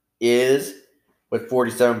 1 is, with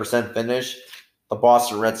 47% finish, the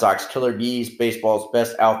Boston Red Sox. Killer Bees, baseball's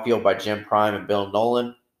best outfield by Jim Prime and Bill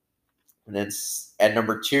Nolan. And then at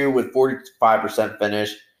number 2, with 45%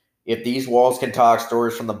 finish, If These Walls Can Talk,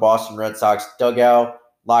 stories from the Boston Red Sox dugout,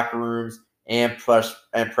 locker rooms, and press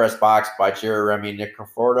box by Jerry Remy and Nick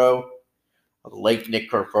Conforto, late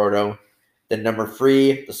Nick Conforto. Then number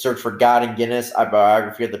 3, The Search for God in Guinness, a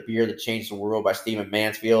biography of the beer that changed the world by Stephen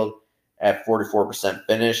Mansfield at 44%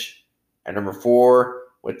 finish. At number 4,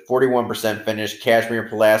 with 41% finish, Kazimierz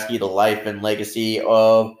Pulaski, The Life and Legacy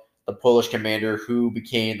of the Polish Commander Who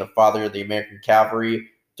Became the Father of the American Cavalry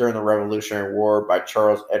During the Revolutionary War by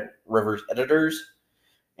Charles Rivers Editors.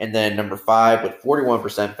 And then number 5, with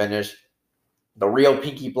 41% finish, The Real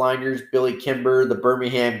Pinky Blinders, Billy Kimber, The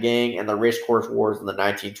Birmingham Gang, and the Racecourse Wars in the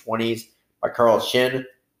 1920s by Carl Shin.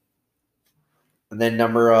 And then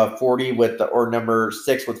number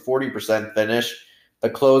 6 with 40% finish, The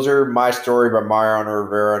Closer, My Story by Mariano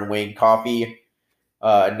Rivera and Wayne Coffey.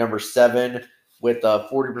 Number 7 with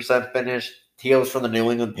 40% finish, Tales from the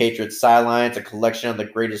New England Patriots Sidelines, a collection of the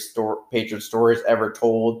greatest Patriot stories ever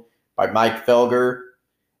told by Mike Felger.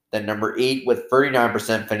 Then number 8 with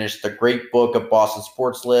 39% finish, The Great Book of Boston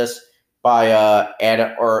Sports List by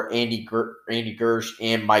Andy Gersh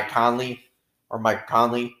and Mike Conley.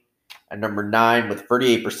 And number 9 with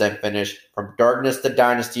 38% finish, From Darkness to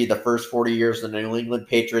Dynasty, The First 40 Years of the New England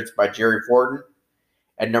Patriots by Jerry Fortin.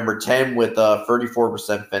 And number 10 with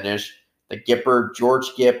 34% finish, The Gipper,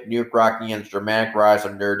 George Gipp, New York Rocky and the Dramatic Rise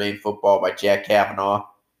of Notre Dame Football by Jack Kavanaugh.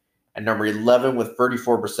 And number 11 with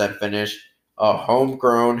 34% finish,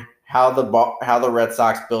 Homegrown, How the Red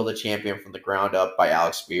Sox Build a Champion from the Ground Up by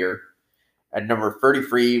Alex Spear. At number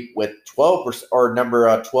 33 with 12%, or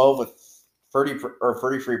number 12 with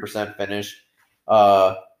 33% finish,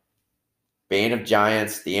 Band of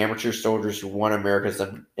Giants, The Amateur Soldiers Who Won America's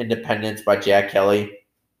Independence by Jack Kelly.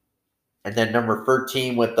 And then number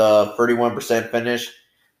 13 with 31% finish,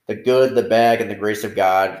 The Good, the Bad, and the Grace of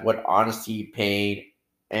God, What Honesty, Pain,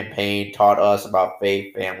 and Pain taught us about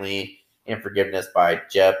faith, family, and forgiveness by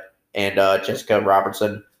Jeff and Jessica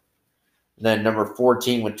Robertson. And then number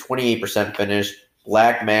 14 with 28% finish,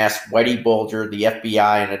 Black Mass, Whitey Bulger, The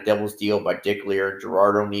FBI, and A Devil's Deal by Dick Lear and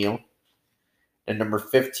Gerard O'Neill. And number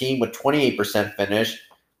 15 with 28% finish,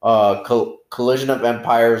 Collision of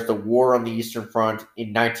Empires, The War on the Eastern Front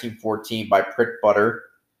in 1914 by Prick Butter.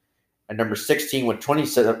 And number 16 with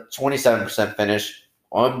 27% finish,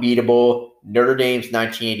 Unbeatable, Notre Dame's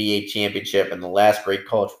 1988 championship and the last great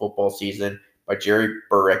college football season by Jerry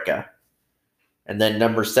Burica. And then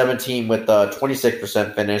number 17 with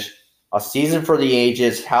 26% finish, A Season for the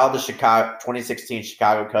Ages, How the 2016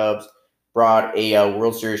 Chicago Cubs brought a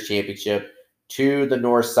World Series championship to the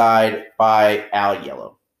North Side by Al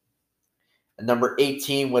Yellow. And number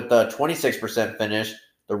 18 with 26% finish,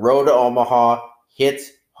 The Road to Omaha,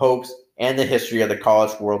 Hits, Hopes, and the History of the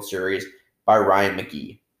College World Series by Ryan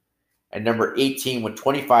McGee. And number 18 with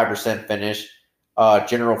 25% finish,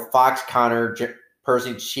 General Fox Connor,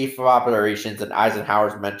 Pershing's Chief of Operations and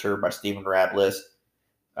Eisenhower's Mentor by Stephen Radlis.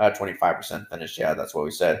 25% finish, yeah, that's what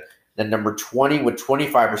we said. Then number 20 with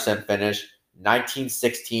 25% finish,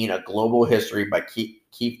 1916, A Global History by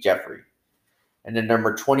Keith Jeffrey. And then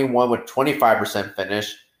number 21 with 25%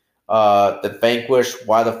 finish, The Vanquish,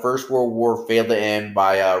 Why the First World War Failed to End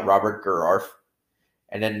by Robert Gerhardt.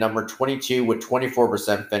 And then number 22 with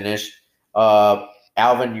 24% finish,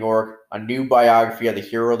 Alvin York, A New Biography of the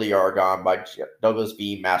Hero of the Argonne by Douglas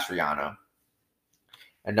V. Mastriano.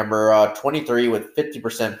 And number 23 with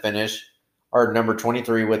 50% finish, or number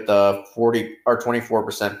 23 with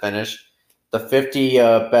 24% finish, The 50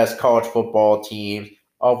 Best College Football Teams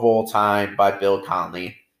of All Time by Bill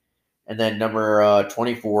Conley. And then number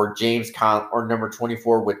 24, James Conley, or number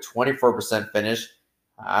 24 with 24% finish.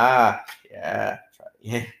 Yeah,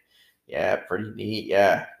 pretty neat.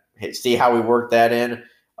 Yeah. See how we worked that in?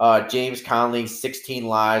 James Conley, 16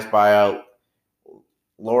 Lives by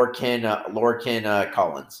Lorcan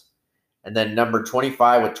Collins. And then number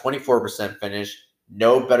 25 with 24% finish,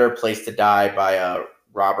 No Better Place to Die by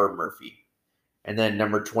Robert Murphy. And then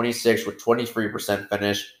number 26 with 23%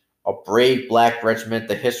 finish, A Brave Black Regiment,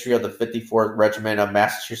 The History of the 54th Regiment of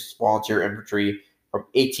Massachusetts Volunteer Infantry from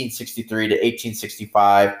 1863 to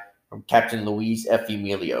 1865 from Captain Luis F.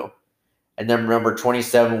 Emilio. And then number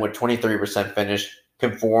 27 with 23% finish,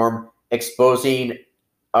 Conform, exposing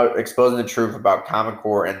the truth about Common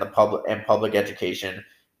Core and public education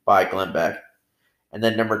by Glenn Beck. And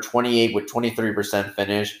then number 28 with 23%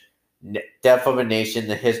 finish, Death of a Nation,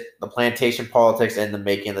 the Plantation Politics and the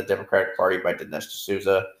Making of the Democratic Party by Dinesh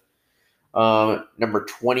D'Souza. Number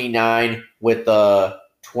 29 with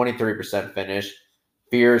 23% finish,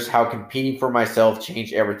 Fears, How Competing for Myself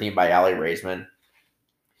Changed Everything by Aly Raisman.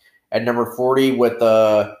 At number 30 with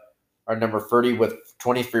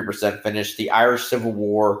 23% finish, The Irish Civil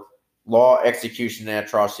War, Law, Execution, and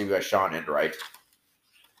Atrocity by Sean Enright.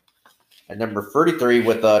 At number 33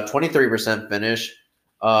 with 23% finish,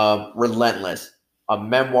 Relentless, A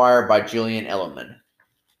Memoir by Julian Edelman.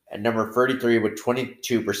 At number 33 with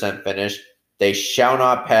 22% finish, They Shall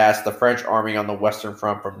Not Pass, The French Army on the Western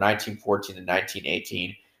Front from 1914 to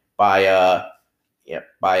 1918 by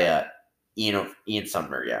Ian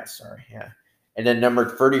Sumner. And then number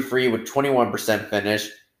 33 with 21% finish,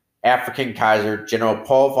 African Kaiser, General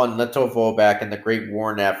Paul von Lettow-Vorbeck and the Great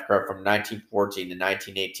War in Africa from 1914 to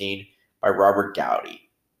 1918 by Robert Gowdy.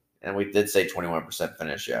 And we did say 21%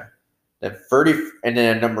 finish, yeah.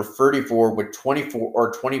 Then number 34 with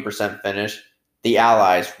 20% finish, The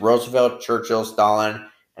Allies, Roosevelt, Churchill, Stalin,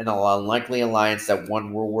 and the Unlikely Alliance that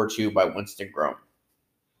won World War II by Winston Groom.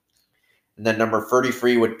 And then number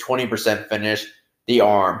 33 with 20% finish, The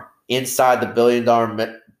Arm, Inside the Billion Dollar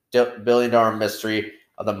Mystery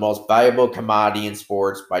of the Most Valuable Commodity in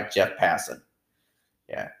Sports by Jeff Passan.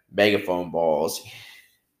 Yeah, megaphone balls.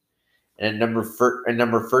 And number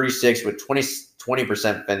 36 with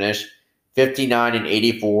 20% finish, 59 and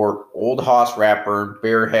 84, Old Hoss Ratburn,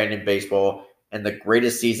 Barehead in Baseball, and the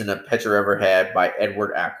Greatest Season a Pitcher Ever Had by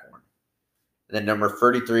Edward Acorn. And then number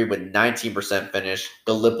 33 with 19% finish,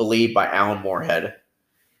 Gallipoli by Alan Moorhead.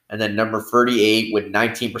 And then number 38 with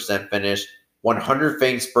 19% finish, 100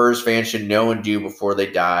 Things Spurs Fans Should Know and Do Before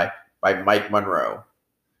They Die by Mike Monroe.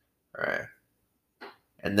 All right.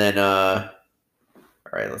 And then,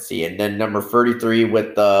 let's see. And then number 33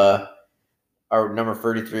 with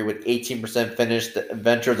 18% finish, The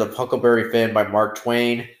Adventures of Huckleberry Finn by Mark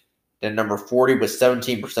Twain. Then number 40 with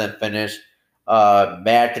 17% finish,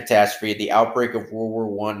 Mad Catastrophe, The Outbreak of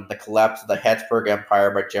World War I, The Collapse of the Habsburg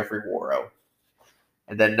Empire by Geoffrey Warrow.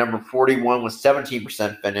 And then number 41 with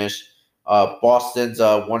 17% finish, Boston's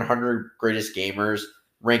 100 Greatest Gamers,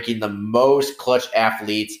 ranking the most clutch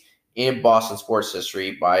athletes in Boston sports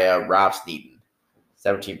history by Rob Sneeden,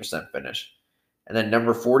 17% finish. And then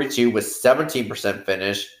number 42 with 17%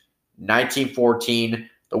 finish, 1914,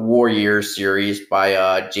 the Warriors series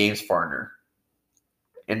by James Farner.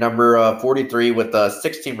 And number 43 with a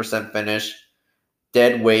 16% finish,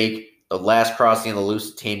 Dead Wake, The Last Crossing of the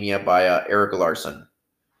Lusitania by Eric Larson.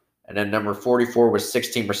 And then number 44 with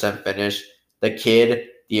 16% finish, The Kid,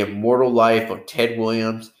 The Immortal Life of Ted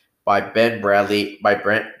Williams by Ben Bradley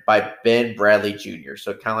Jr.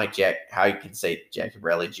 So kind of like Jack, how you can say Jackie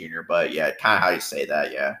Bradley Jr., but yeah, kind of how you say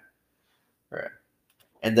that, yeah. All right.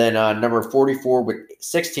 And then number 44 with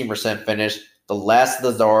 16% finish, The Last of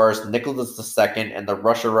the Tsars, Nicholas II, and the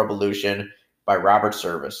Russian Revolution by Robert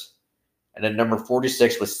Service. And then number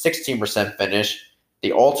 46 with 16% finish,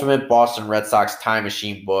 The Ultimate Boston Red Sox Time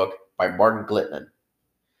Machine book by Martin Glittman.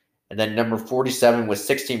 And then number 47 with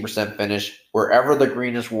 16% finish, Wherever the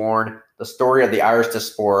Green is Worn, The Story of the Irish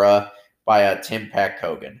Diaspora by Tim Pat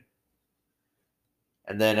Cogan.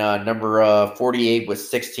 And then number 48 with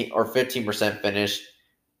 16 or 15% finish,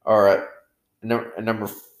 or number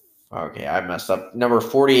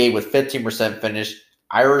 48 with 15% finish,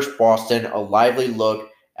 Irish Boston, A Lively Look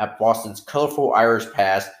at Boston's Colorful Irish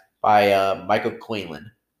Past by Michael Quinlan.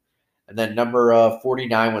 And then number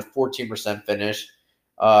 49 with 14% finish,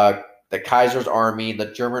 The Kaiser's Army, The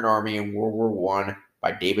German Army in World War I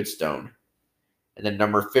by David Stone. And then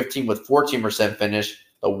number 15 with 14% finish,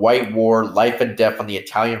 The White War, Life and Death on the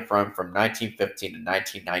Italian Front from 1915 to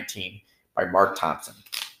 1919 by Mark Thompson.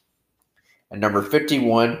 And number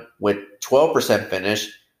 51 with 12% finish,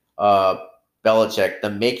 Belichick, The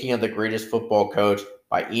Making of the Greatest Football Coach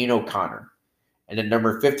by Ian O'Connor. And then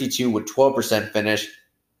number 52 with 12% finish,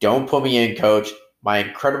 Don't Put Me In, Coach, My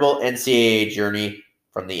Incredible NCAA Journey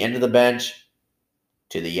from the End of the Bench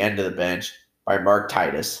to the End of the Bench by Mark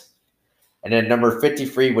Titus. And then number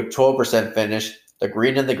 53 with 12% finish, The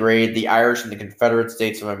Green and the Gray, The Irish and the Confederate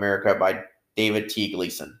States of America by David T.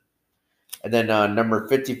 Gleason. And then number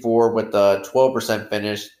 54 with the 12%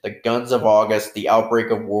 finish, The Guns of August, The Outbreak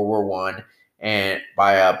of World War I, and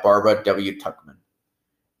by Barbara W. Tuchman.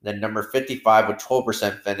 Then number 55 with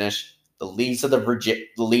 12% finish, The Lees of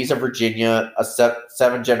Virginia,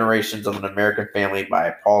 Seven Generations of an American Family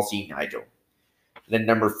by Paul C. Nigel. And then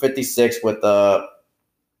number 56 with a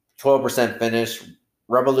 12% finish,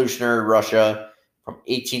 Revolutionary Russia from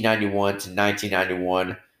 1891 to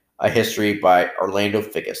 1991, A History by Orlando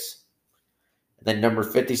Figgis. And then number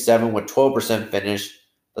 57 with 12% finish,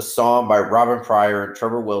 The Song by Robin Pryor and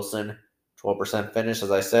Trevor Wilson, 12% finish, as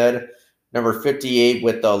I said. Number 58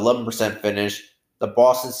 with the 11% finish, The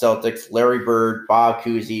Boston Celtics, Larry Bird, Bob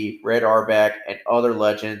Cousy, Red Auerbach, and other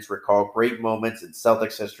legends recall great moments in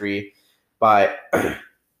Celtics history by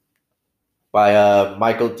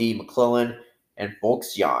Michael D. McClellan and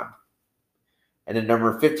Folks Jan. And then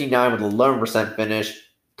number 59 with 11% finish,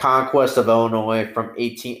 Conquest of Illinois from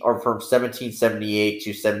 1778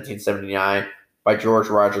 to 1779 by George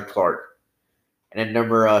Roger Clark. And then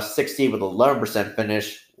number 60 with 11%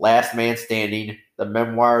 finish, Last Man Standing, The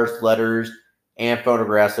Memoirs, Letters, and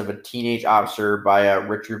Photographs of a Teenage Officer by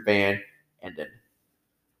Richard Van Enden.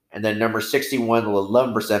 And then number 61 with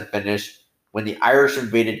 11% finish, When the Irish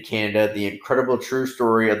Invaded Canada, The Incredible True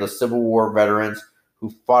Story of the Civil War Veterans Who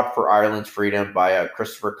Fought for Ireland's Freedom by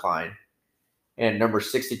Christopher Klein. And number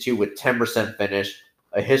 62 with 10% finish,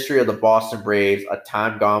 A History of the Boston Braves, A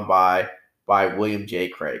Time Gone by William J.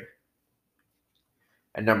 Craig.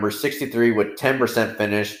 And number 63 with 10%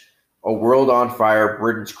 finish, A World on Fire,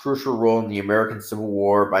 Britain's Crucial Role in the American Civil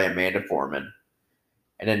War by Amanda Foreman.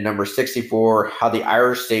 And then number 64, How the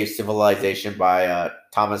Irish Saved Civilization by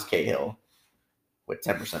Thomas Cahill with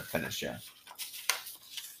 10% finish, yeah.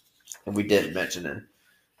 And we didn't mention it.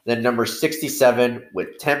 Then number 67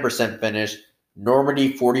 with 10% finish,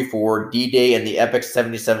 Normandy 44, D-Day and the Epic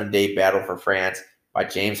 77-Day Battle for France by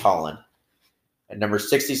James Holland. And number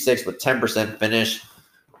 66 with 10% finish,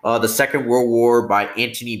 The Second World War by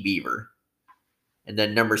Anthony Beaver. And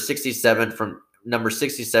then number 67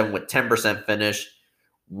 with 10% finish,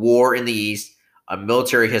 War in the East, A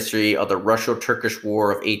Military History of the Russo-Turkish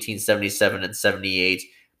War of 1877 and 78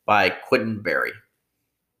 by Quentin Berry.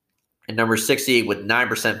 And number 68 with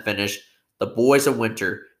 9% finish, The Boys of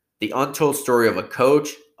Winter, The Untold Story of a Coach,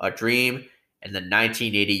 a Dream, and the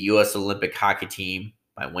 1980 U.S. Olympic Hockey Team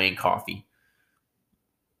by Wayne Coffey.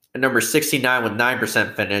 And number 69 with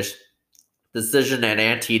 9% finish, Decision at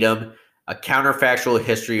Antietam, A Counterfactual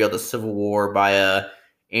History of the Civil War by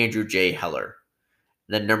Andrew J. Heller.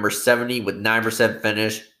 And then number 70 with 9%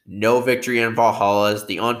 finish, No Victory in Valhalla,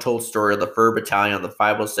 The Untold Story of the 3rd Battalion of the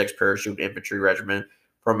 506 Parachute Infantry Regiment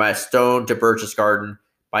From a Stone to Birch's Garden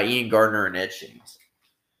by Ian Gardner and Ed Shames.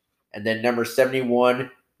 And then number 71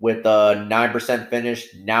 with a 9% finish,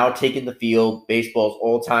 Now Taking the Field, baseball's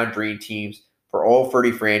all-time dream teams for all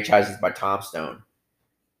 30 franchises by Tom Stone.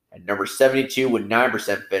 And number 72 with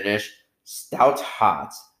 9% finish, Stout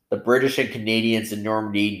Hots, the British and Canadians in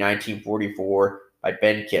Normandy 1944 by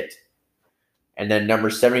Ben Kitt. And then number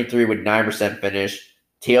 73 with 9% finish,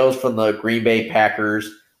 Tales from the Green Bay Packers,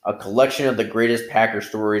 a collection of the greatest Packer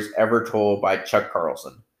stories ever told by Chuck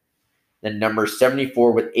Carlson. Then number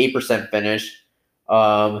 74 with 8% finish,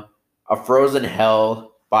 A Frozen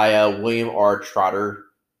Hell by William R. Trotter.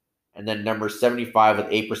 And then number 75 with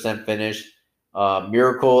 8% finish,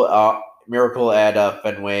 Miracle at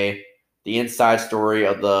Fenway, the inside story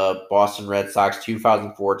of the Boston Red Sox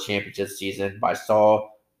 2004 championship season by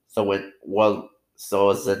Saul Sowazinski,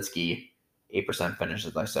 8% finish,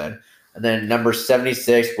 as I said. And then number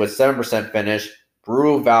 76 with 7% finish,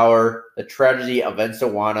 Brutal Valor, The Tragedy of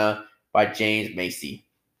Ensawana by James Macy.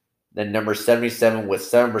 Then number 77 with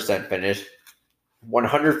 7% finish,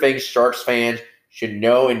 100 Things Sharks Fans Should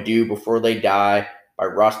Know and Do Before They Die by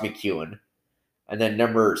Ross McEwen. And then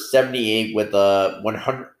number 78 with a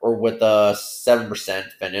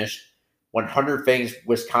 7% finish, 100 Things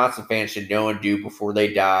Wisconsin Fans Should Know and Do Before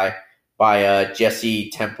They Die by Jesse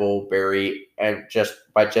Temple and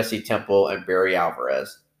Barry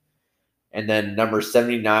Alvarez. And then number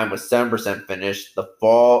 79 with 7% finish, The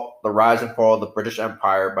Rise and Fall of the British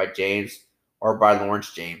Empire by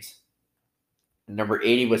Lawrence James. And number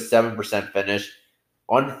 80 with 7% finish,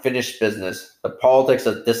 Unfinished Business, The Politics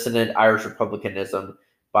of Dissident Irish Republicanism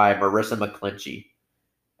by Marissa McClinchy.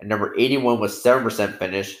 And number 81 with 7%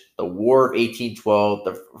 finish, The War of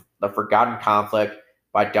 1812, The Forgotten Conflict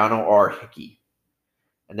by Donald R. Hickey.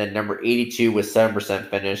 And then number 82 with 7%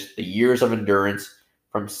 finish, The Years of Endurance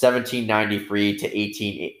from 1793 to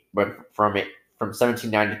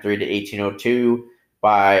 1802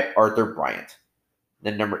 by Arthur Bryant.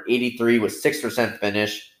 Then number 83 with 6%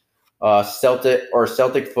 finish,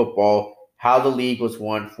 Celtic Football, How the League Was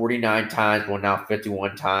Won 49 Times, Won Now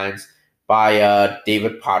 51 Times by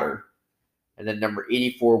David Potter. And then number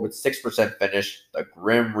 84 with 6% finish, The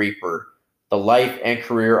Grim Reaper, The Life and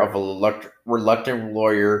Career of a Reluctant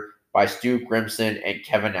Lawyer by Stu Grimson and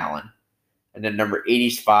Kevin Allen. And then number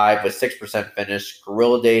 85 with 6% finish,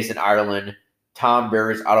 Guerrilla Days in Ireland, Tom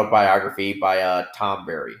Barry's Autobiography by Tom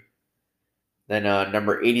Barry. Then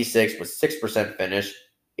number 86 with 6% finish,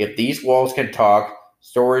 If These Walls Can Talk,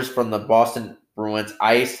 Stories from the Boston Bruins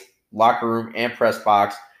Ice, Locker Room, and Press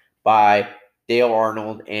Box by Dale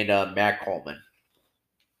Arnold and Matt Coleman.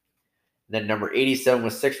 Then number 87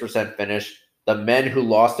 with 6% finish, The Men Who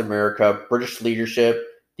Lost America, British Leadership,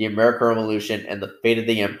 The American Revolution, and the Fate of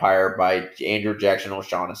the Empire by Andrew Jackson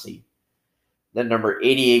O'Shaughnessy. Then number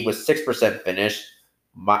 88 with 6% finish,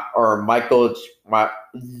 Michael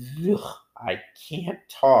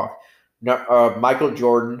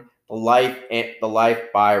Jordan, The Life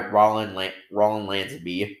by Roland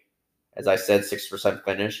Lansby. As I said, 6%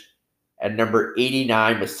 finish. And number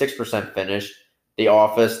 89 with 6% finish, The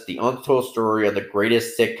Office, The Untold Story of the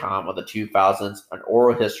Greatest Sitcom of the 2000s, An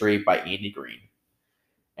Oral History by Andy Green.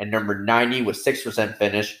 And number 90 with 6%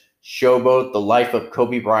 finish, Showboat, The Life of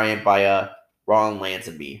Kobe Bryant by Roland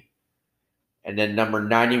Lansby. And then number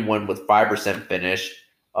 91 with 5% finish,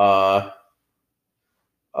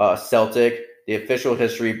 Celtic, The Official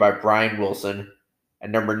History by Brian Wilson.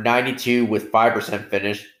 And number 92 with 5%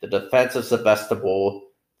 finish, The Defense of Sevastopol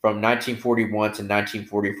from 1941 to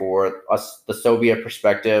 1944, The Soviet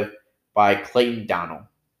Perspective by Clayton Donnell.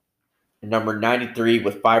 And number 93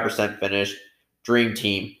 with 5% finish, Dream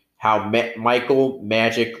Team, How Michael,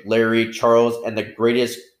 Magic, Larry, Charles, and the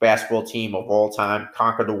greatest basketball team of all time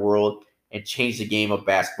conquered the world and changed the game of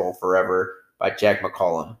basketball forever by Jack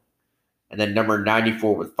McCollum. And then number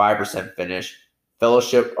 94 with 5% finish,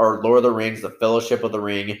 Fellowship or Lord of the Rings, The Fellowship of the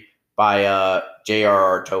Ring by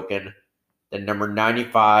J.R.R. Tolkien. Then number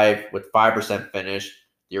 95 with 5% finish,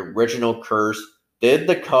 The Original Curse, Did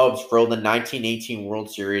the Cubs throw the 1918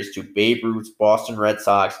 World Series to Babe Ruth's Boston Red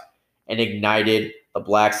Sox and ignited the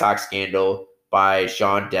Black Sox scandal by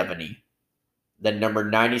Sean Devaney. Then number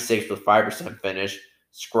 96 with 5% finish,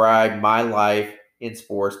 Scribe My Life in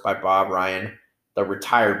Sports by Bob Ryan, the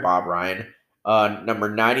retired Bob Ryan. Number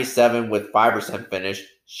 97 with 5% finish,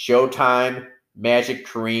 Showtime, Magic,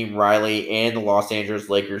 Kareem, Riley, and the Los Angeles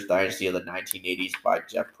Lakers Dynasty of the 1980s by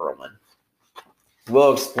Jeff Pearlman.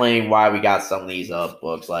 We'll explain why we got some of these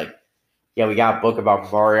books. We got a book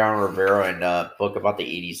about Mariano Rivera and a book about the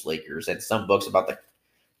 80s Lakers, and some books about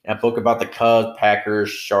a book about the Cubs, Packers,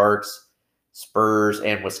 Sharks, Spurs,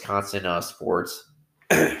 and Wisconsin sports.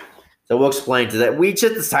 So we'll explain to that. We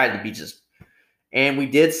just decided to be just, and we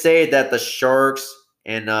did say that the Sharks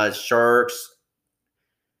and those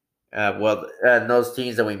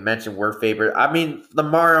teams that we mentioned were favorite. I mean, the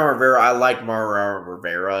Mario Rivera. I like Mario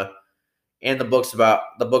Rivera, and the book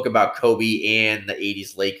about Kobe and the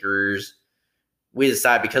 '80s Lakers. We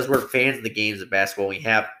decided because we're fans of the games of basketball, we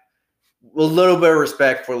have a little bit of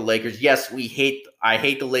respect for the Lakers. Yes, I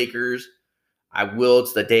hate the Lakers. I will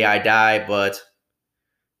to the day I die, but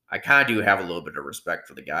I kind of do have a little bit of respect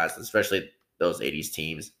for the guys, especially those '80s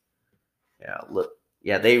teams. Yeah, look,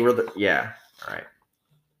 yeah, they were all right.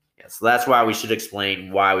 Yeah, so that's why we should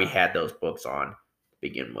explain why we had those books on to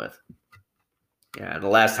begin with. Yeah, and the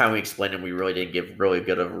last time we explained them, we really didn't give really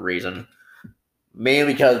good of a reason.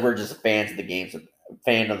 Mainly because we're just fans of the games,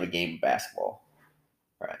 fan of the game of basketball.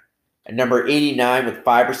 All right. At number 89 with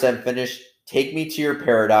 5% finish, Take Me to Your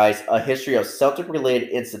Paradise, a history of Celtic-related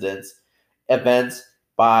events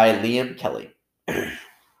by Liam Kelly.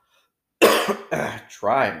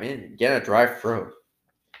 Try, man. Get a dry throat.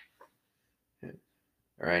 All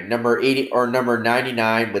right, number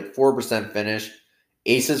 99 with 4% finish.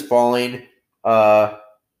 Aces Falling, War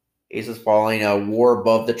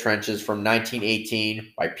Above the Trenches from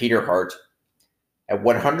 1918 by Peter Hart. At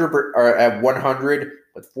 100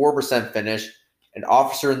 with 4% finish, An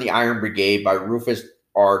Officer in the Iron Brigade by Rufus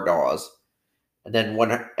R. Dawes. And then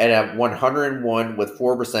at 101 with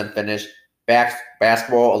 4% finish,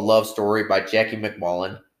 Basketball, A Love Story by Jackie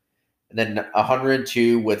McMullen. And then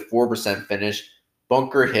 102 with 4% finish,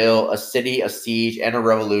 Bunker Hill, A City, a Siege, and a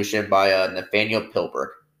Revolution by Nathaniel Pilbrook.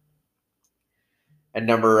 And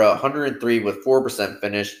number 103 with 4%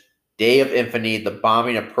 finish, Day of Infamy, The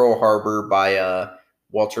Bombing of Pearl Harbor by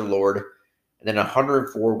Walter Lord. And then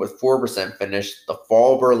 104 with 4% finish, The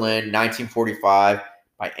Fall of Berlin, 1945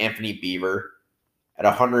 by Anthony Beaver. At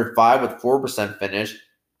 105 with 4% finish,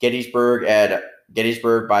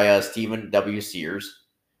 Gettysburg by Stephen W. Sears.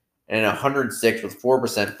 And 106 with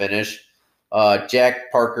 4% finish,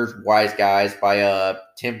 Jack Parker's Wise Guys by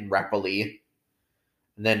Tim Rapoli.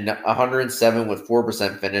 And then 107 with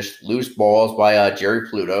 4% finish, Loose Balls by Jerry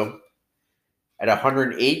Pluto. At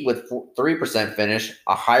 108 with 3% finish,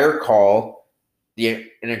 A Higher Call, an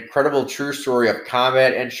incredible true story of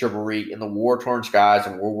combat and chivalry in the war-torn skies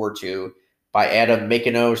of World War II by Adam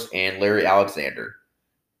Mykonos and Larry Alexander.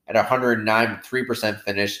 At 109 with 3%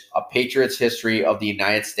 finish, A Patriot's History of the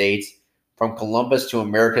United States, From Columbus to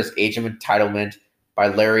America's Age of Entitlement by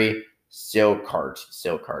Larry Silkart,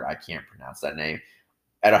 I can't pronounce that name.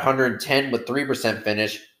 At 110 with 3%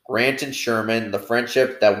 finish, Grant and Sherman, The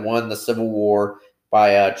Friendship That Won the Civil War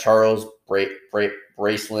by Charles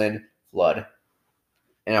Bracelin Flood.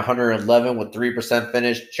 And 111 with 3%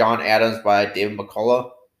 finish, John Adams by David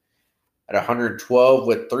McCullough. At 112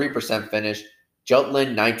 with 3% finish,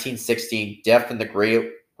 Jutland 1916, Death in the Gray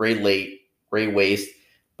Waste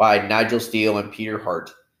by Nigel Steele and Peter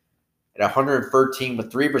Hart. At 113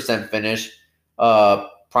 with 3% finish,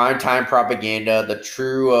 Primetime Propaganda, the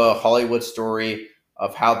true Hollywood story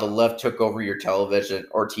of how the left took over your television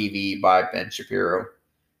or TV by Ben Shapiro.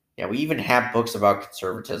 Yeah, we even have books about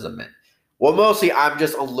conservatism. Well, mostly I'm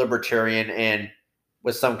just a libertarian and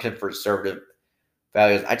with some conservative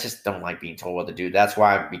values. I just don't like being told what to do. That's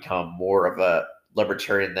why I've become more of a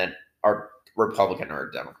libertarian than a Republican or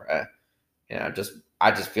a Democrat. Yeah,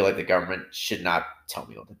 I just feel like the government should not tell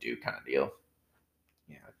me what to do, kind of deal.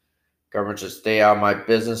 Yeah, government should stay out of my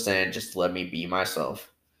business and just let me be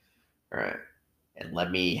myself. All right, and let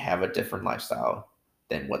me have a different lifestyle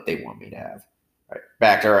than what they want me to have. All right,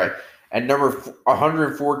 back to all right. At number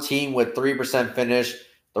 114 with 3% finish,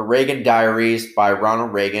 The Reagan Diaries by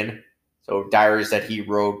Ronald Reagan. So diaries that he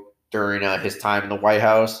wrote during his time in the White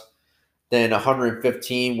House. Then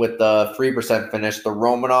 115 with the 3% finish, The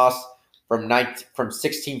Romanovs from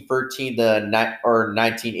 1613 to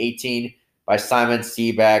 1918 by Simon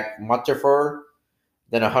Sebag Montefiore.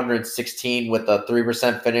 Then 116 with the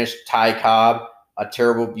 3% finish, Ty Cobb, A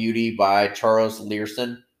Terrible Beauty by Charles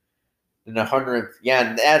Learson. Then 100,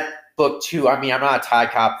 and that book too. I mean, I'm not a Ty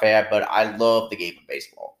Cobb fan, but I love the game of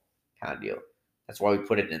baseball, kind of deal. That's why we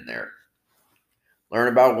put it in there. Learn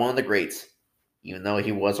about one of the greats, even though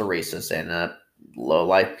he was a racist and a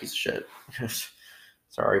low-life piece of shit.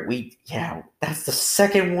 Sorry, that's the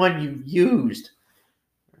second one you used.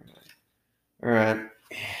 All right.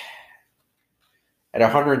 At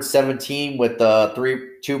 117 with the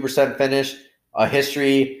 2% finish, a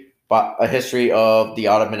history of the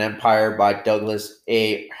Ottoman Empire by Douglas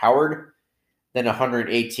A. Howard. Then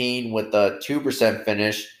 118 with the 2%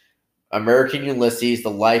 finish, American Ulysses: The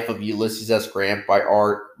Life of Ulysses S. Grant by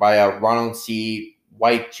Ronald C.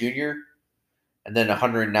 White Jr. and then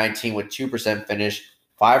 119 with 2% finish.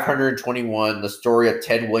 521, the story of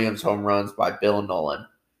Ted Williams home runs by Bill Nolan.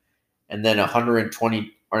 And then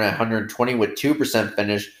 120 with 2%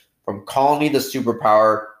 finish from Colony the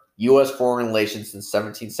Superpower, U.S. Foreign Relations in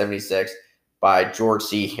 1776 by George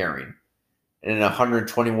C. Herring. And then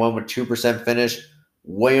 121 with 2% finish,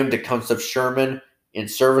 William Tecumseh Sherman, In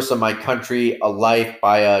Service of My Country, A Life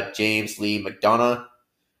by James Lee McDonough.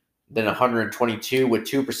 Then 122 with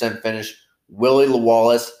 2% finish, Willie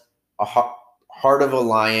Wallace, A Heart of a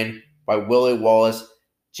Lion by Willie Wallace,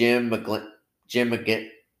 Jim McGlinley,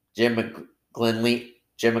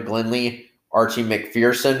 Archie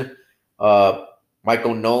McPherson,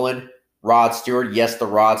 Michael Nolan, Rod Stewart, yes, the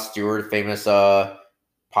Rod Stewart, famous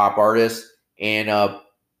pop artist, and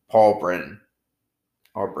Paul Brand.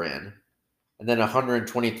 And then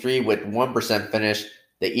 123 with 1% finish,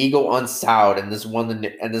 The Eagle Unsound, and this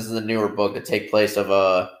is a newer book that takes place of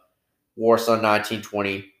Warsaw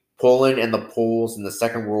 1920, Poland and the Poles in the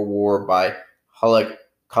Second World War by Hulek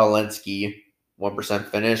Kolensky, 1%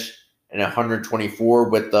 finish, and 124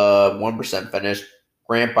 with the 1% finish,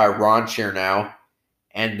 Grant by Ron Chernow,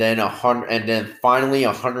 and then finally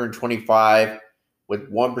 125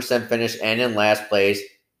 with 1% finish, and in last place,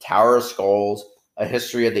 Tower of Skulls, A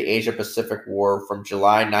History of the Asia-Pacific War from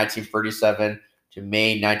July 1937 to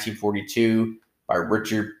May 1942 by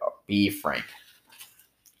Richard B. Frank.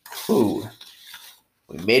 Ooh,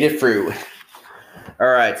 we made it through. All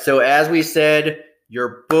right, so as we said,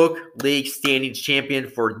 your book league standings champion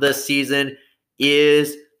for this season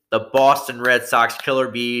is the Boston Red Sox Killer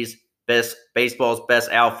Bees, baseball's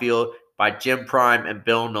best outfield by Jim Prime and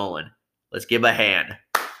Bill Nolan. Let's give a hand.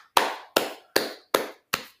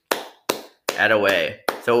 Attaway.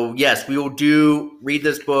 So yes, we will read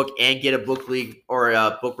this book and get a book league or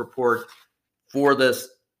a book report for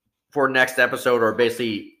next episode, or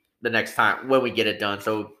basically the next time when we get it done.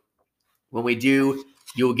 So when we do,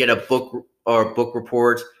 you'll get a book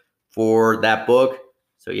report for that book.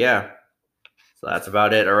 So yeah, so that's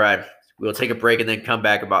about it. All right, we'll take a break and then come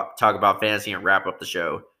back talk about fantasy and wrap up the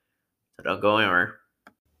show. So don't go anywhere.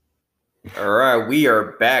 All right, we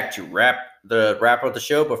are back to wrap up the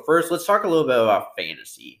show, but first let's talk a little bit about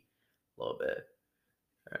fantasy. A little bit.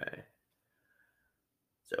 All right.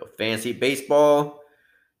 So fantasy baseball.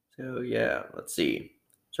 So yeah, let's see.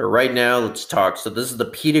 So right now, let's talk. So this is the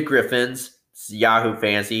Peter Griffins. This is Yahoo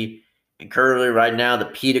Fantasy. And currently right now, the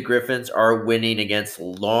Peter Griffins are winning against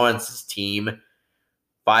Lawrence's team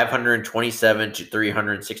 527 to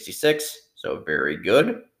 366. So very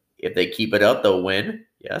good. If they keep it up, they'll win.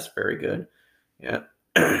 Yes, very good. Yeah.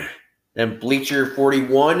 Then Bleacher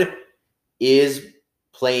 41 is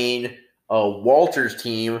playing Walter's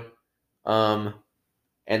team. And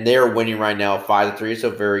they're winning right now 5-3.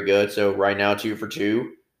 So very good. So right now 2 for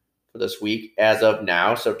 2 for this week as of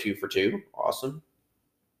now. So 2 for 2. Awesome.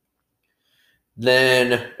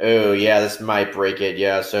 Then, oh yeah, this might break it.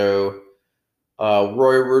 Yeah, so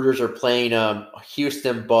Roy Rooters are playing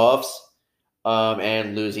Houston Buffs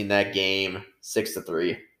and losing that game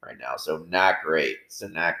 6-3 right now. So not great. So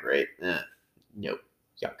not great. Nope.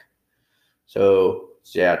 Yuck. So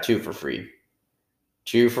yeah, 2 for 3.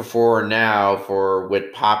 2 for 4 now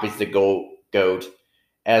with Poppy's the GOAT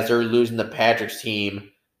as they're losing the Patrick's team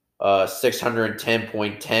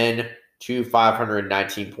 610.10 to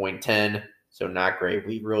 519.10. So not great.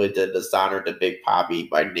 We really did dishonor to Big Poppy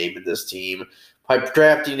by naming this team, by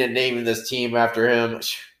drafting and naming this team after him.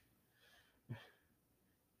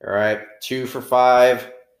 All right, 2 for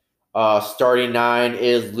 5. Starting 9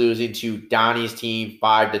 is losing to Donnie's team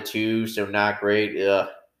 5-2. So not great. Ugh.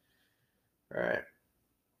 All right.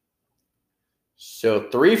 So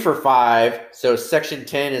 3 for 5. So Section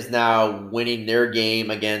 10 is now winning their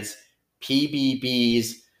game against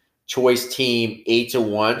PBB's choice team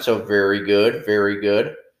 8-1. So very good. Very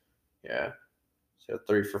good. Yeah. So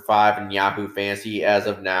 3 for 5 in Yahoo Fantasy as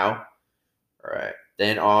of now. All right.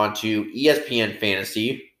 Then on to ESPN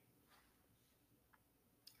Fantasy.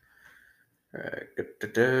 All right.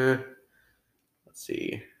 Let's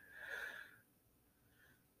see.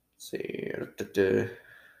 We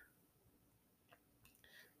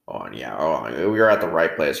are at the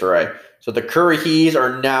right place. All right. So the Curry Hees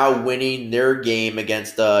are now winning their game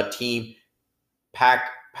against the team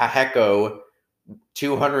Pacheco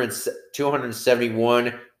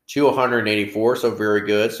 271 to 184. So very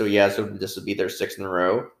good. So yeah, so this will be their 6th in a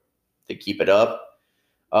row to keep it up.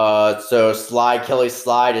 So Kelly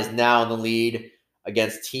Slide is now in the lead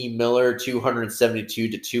against Team Miller 272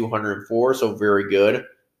 to 204. So very good.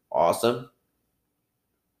 Awesome.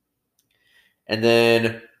 And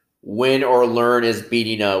then Win or Learn is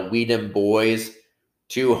beating Whedon Boys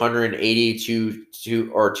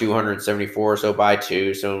 282 or 274, so by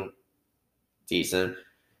 2, so decent.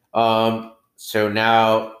 So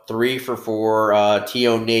now 3 for 4.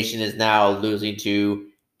 TO Nation is now losing to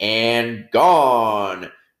and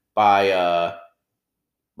gone by a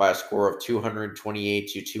score of 228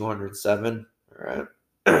 to 207. All right.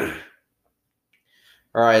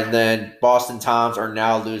 All right, and then Boston Toms are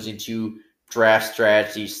now losing to Draft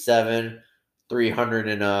Strategy 7, 300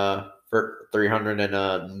 and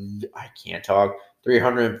I can't talk.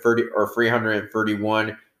 330 or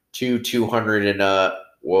 331 to 200 and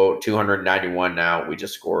 291 now. We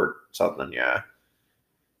just scored something, yeah.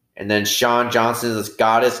 And then Sean Johnson's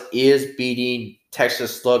Goddess is beating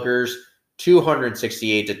Texas Sluggers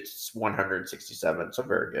 268 to 167. So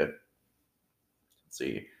very good. Let's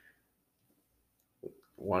see.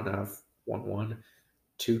 1-1,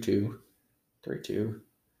 2-2, 3-2,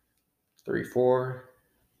 3-4,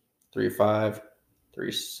 3-5,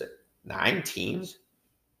 3-6. 9 teams?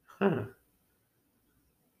 Huh.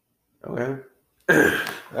 Okay. All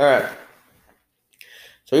right.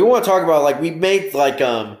 So we want to talk about, like, we made like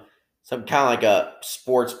some kind of like a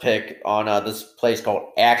sports pick on this place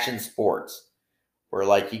called Action Sports, where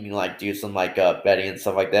like you can like do some like betting and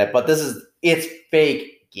stuff like that. But it's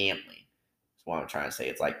fake gambling. That's what I'm trying to say.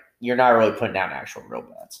 It's like you're not really putting down actual real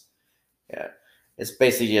bets. Yeah. It's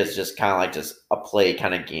basically just kind of like just a play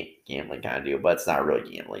kind of gambling kind of deal, but it's not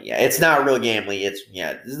really gambling. Yeah, it's not real gambling.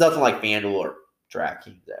 There's nothing like FanDuel or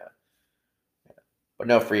DraftKings. Yeah. But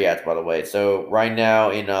no free ads, by the way. So right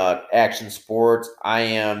now in Action Sports, I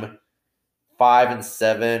am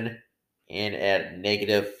 5-7 and at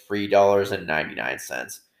negative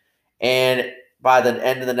 $3.99. And by the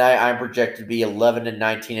end of the night, I'm projected to be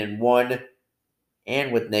 11-19-1,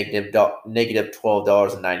 and with negative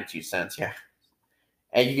 $12.92. Yeah.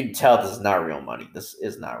 And you can tell this is not real money. This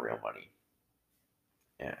is not real money.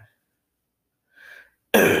 Yeah.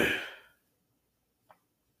 Yeah.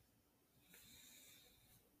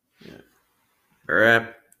 All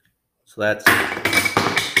right. So that's.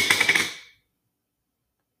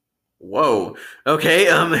 Whoa.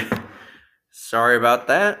 Okay. Sorry about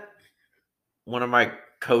that. One of my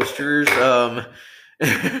coasters. One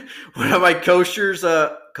of my coasters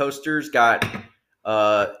got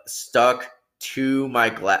stuck to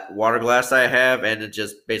my water glass I have, and it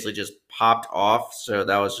just basically just popped off. So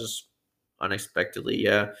that was just unexpectedly,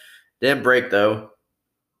 yeah. Didn't break though.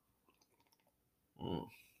 All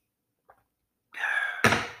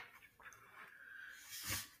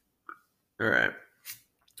right.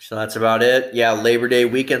 So that's about it. Yeah, Labor Day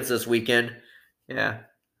weekend's this weekend. Yeah.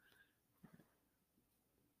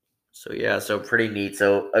 So yeah, so pretty neat.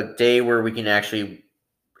 So a day where we can actually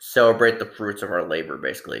celebrate the fruits of our labor,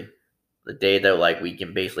 basically. The day that like we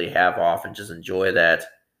can basically have off and just enjoy that.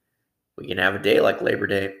 We can have a day like Labor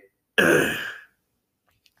Day. All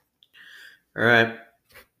right.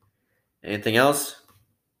 Anything else?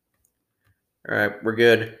 All right, we're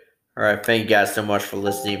good. All right, thank you guys so much for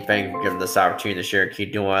listening. Thank you for giving this opportunity to share and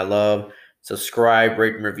keep doing what I love. Subscribe,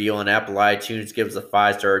 rate, and review on Apple iTunes. Give us a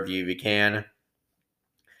 5-star review if you can.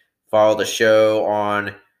 Follow the show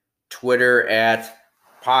on Twitter at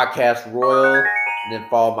Podcast Royal. And then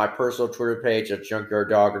follow my personal Twitter page at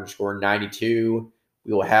JunkyardDog_92.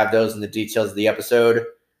 We will have those in the details of the episode.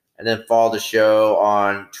 And then follow the show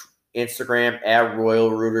on Instagram at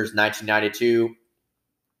RoyalRooters1992.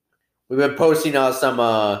 We've been posting some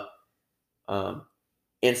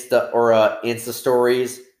Insta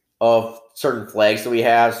stories of certain flags that we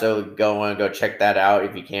have. So go check that out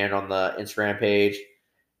if you can on the Instagram page.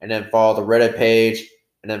 And then follow the Reddit page.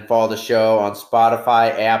 And then follow the show on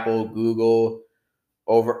Spotify, Apple, Google,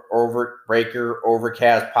 Breaker,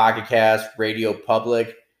 Overcast, Pocket Cast, Radio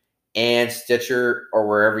Public, and Stitcher, or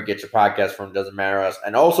wherever you get your podcast from. Doesn't matter to us.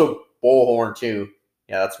 And also Bullhorn too.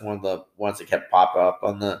 Yeah, that's one of the ones that kept popping up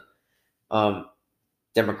on the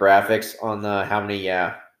demographics on the how many.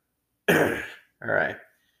 Yeah. All right.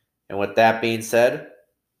 And with that being said,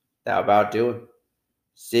 that about do it.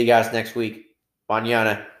 See you guys next week.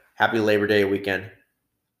 Mañana. Happy Labor Day weekend.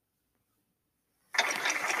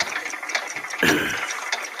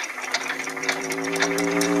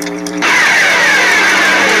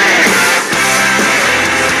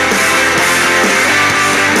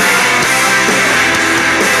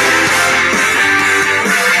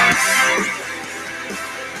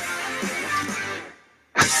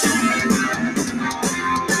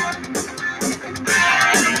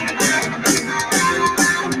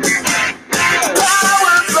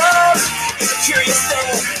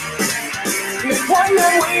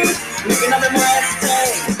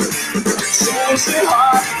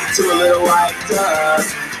 To a little white dove,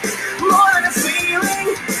 more than a feeling.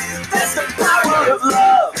 feeling. That's the power of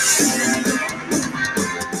love.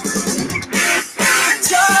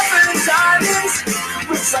 Tougher than diamonds,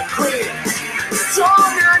 rich like cream.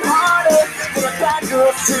 Stronger and harder than a bad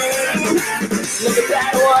girl's dream. Make a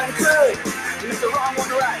bad one good, make the wrong one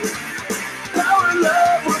right. Power of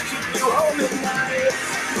love will keep you home at night.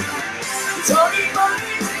 Don't need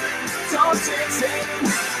money, don't take fame.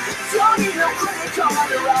 Don't need no credit card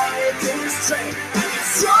to ride this train. It's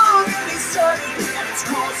strong and it's sunny and it's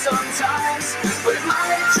cool sometimes, but it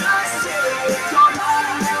might just take your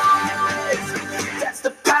life. That's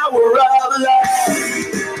the power of love.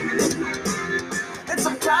 It's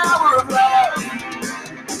the power of love.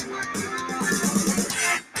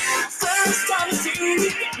 First time you see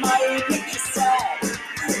it, it might make you sad.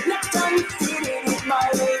 Next time you feel it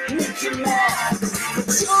might make you mad.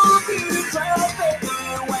 But you'll be glad, baby,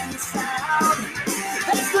 when you found.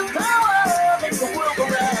 That's the power that makes the world go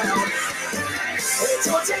round. It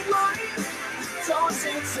don't take money, don't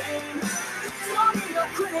take fame. Don't need no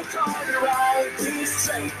credit card to ride this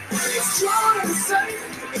train. It's strong and sunny,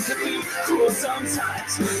 it can be cool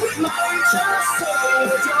sometimes. It might just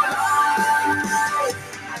save your life.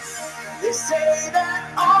 They say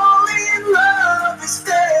that all in love is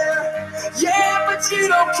fair. Yeah, but you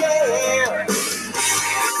don't care.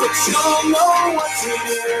 But you don't know what to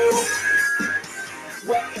do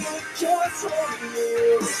when it cares for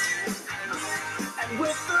you. And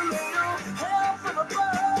with a little help from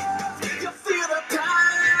above, you feel the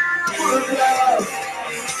power of love.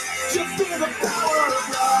 You feel the power of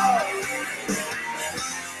love.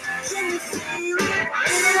 Can you feel it?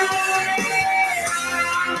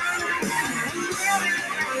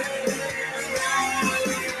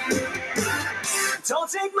 Don't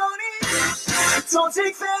take money, don't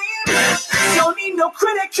take fame. Don't need no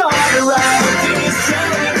credit card to ride this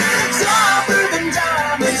train. Tougher than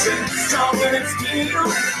diamonds and stronger than steel.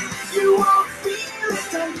 You won't feel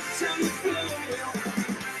it until you feel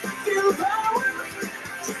the power.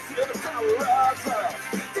 You feel the power of love.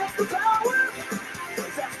 That's the power.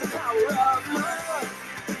 That's the power of love.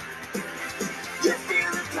 You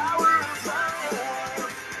feel the power of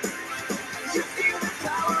love. You feel the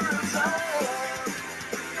power of love.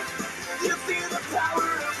 You feel the power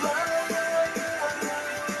of love.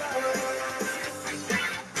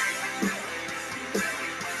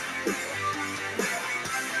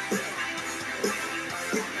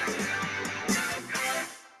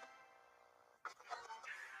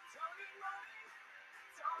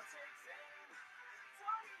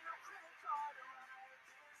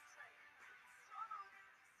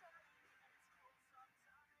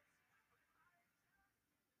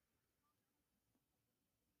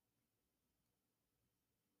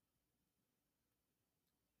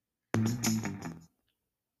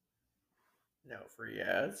 No free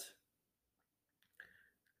ads.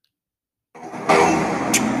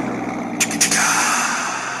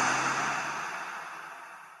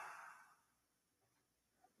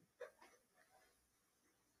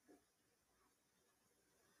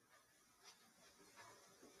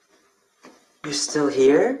 You're still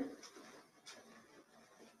here?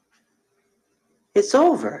 It's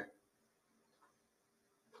over.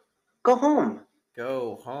 Go home.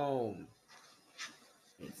 Go home.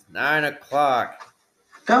 It's 9 o'clock.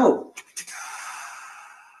 Go.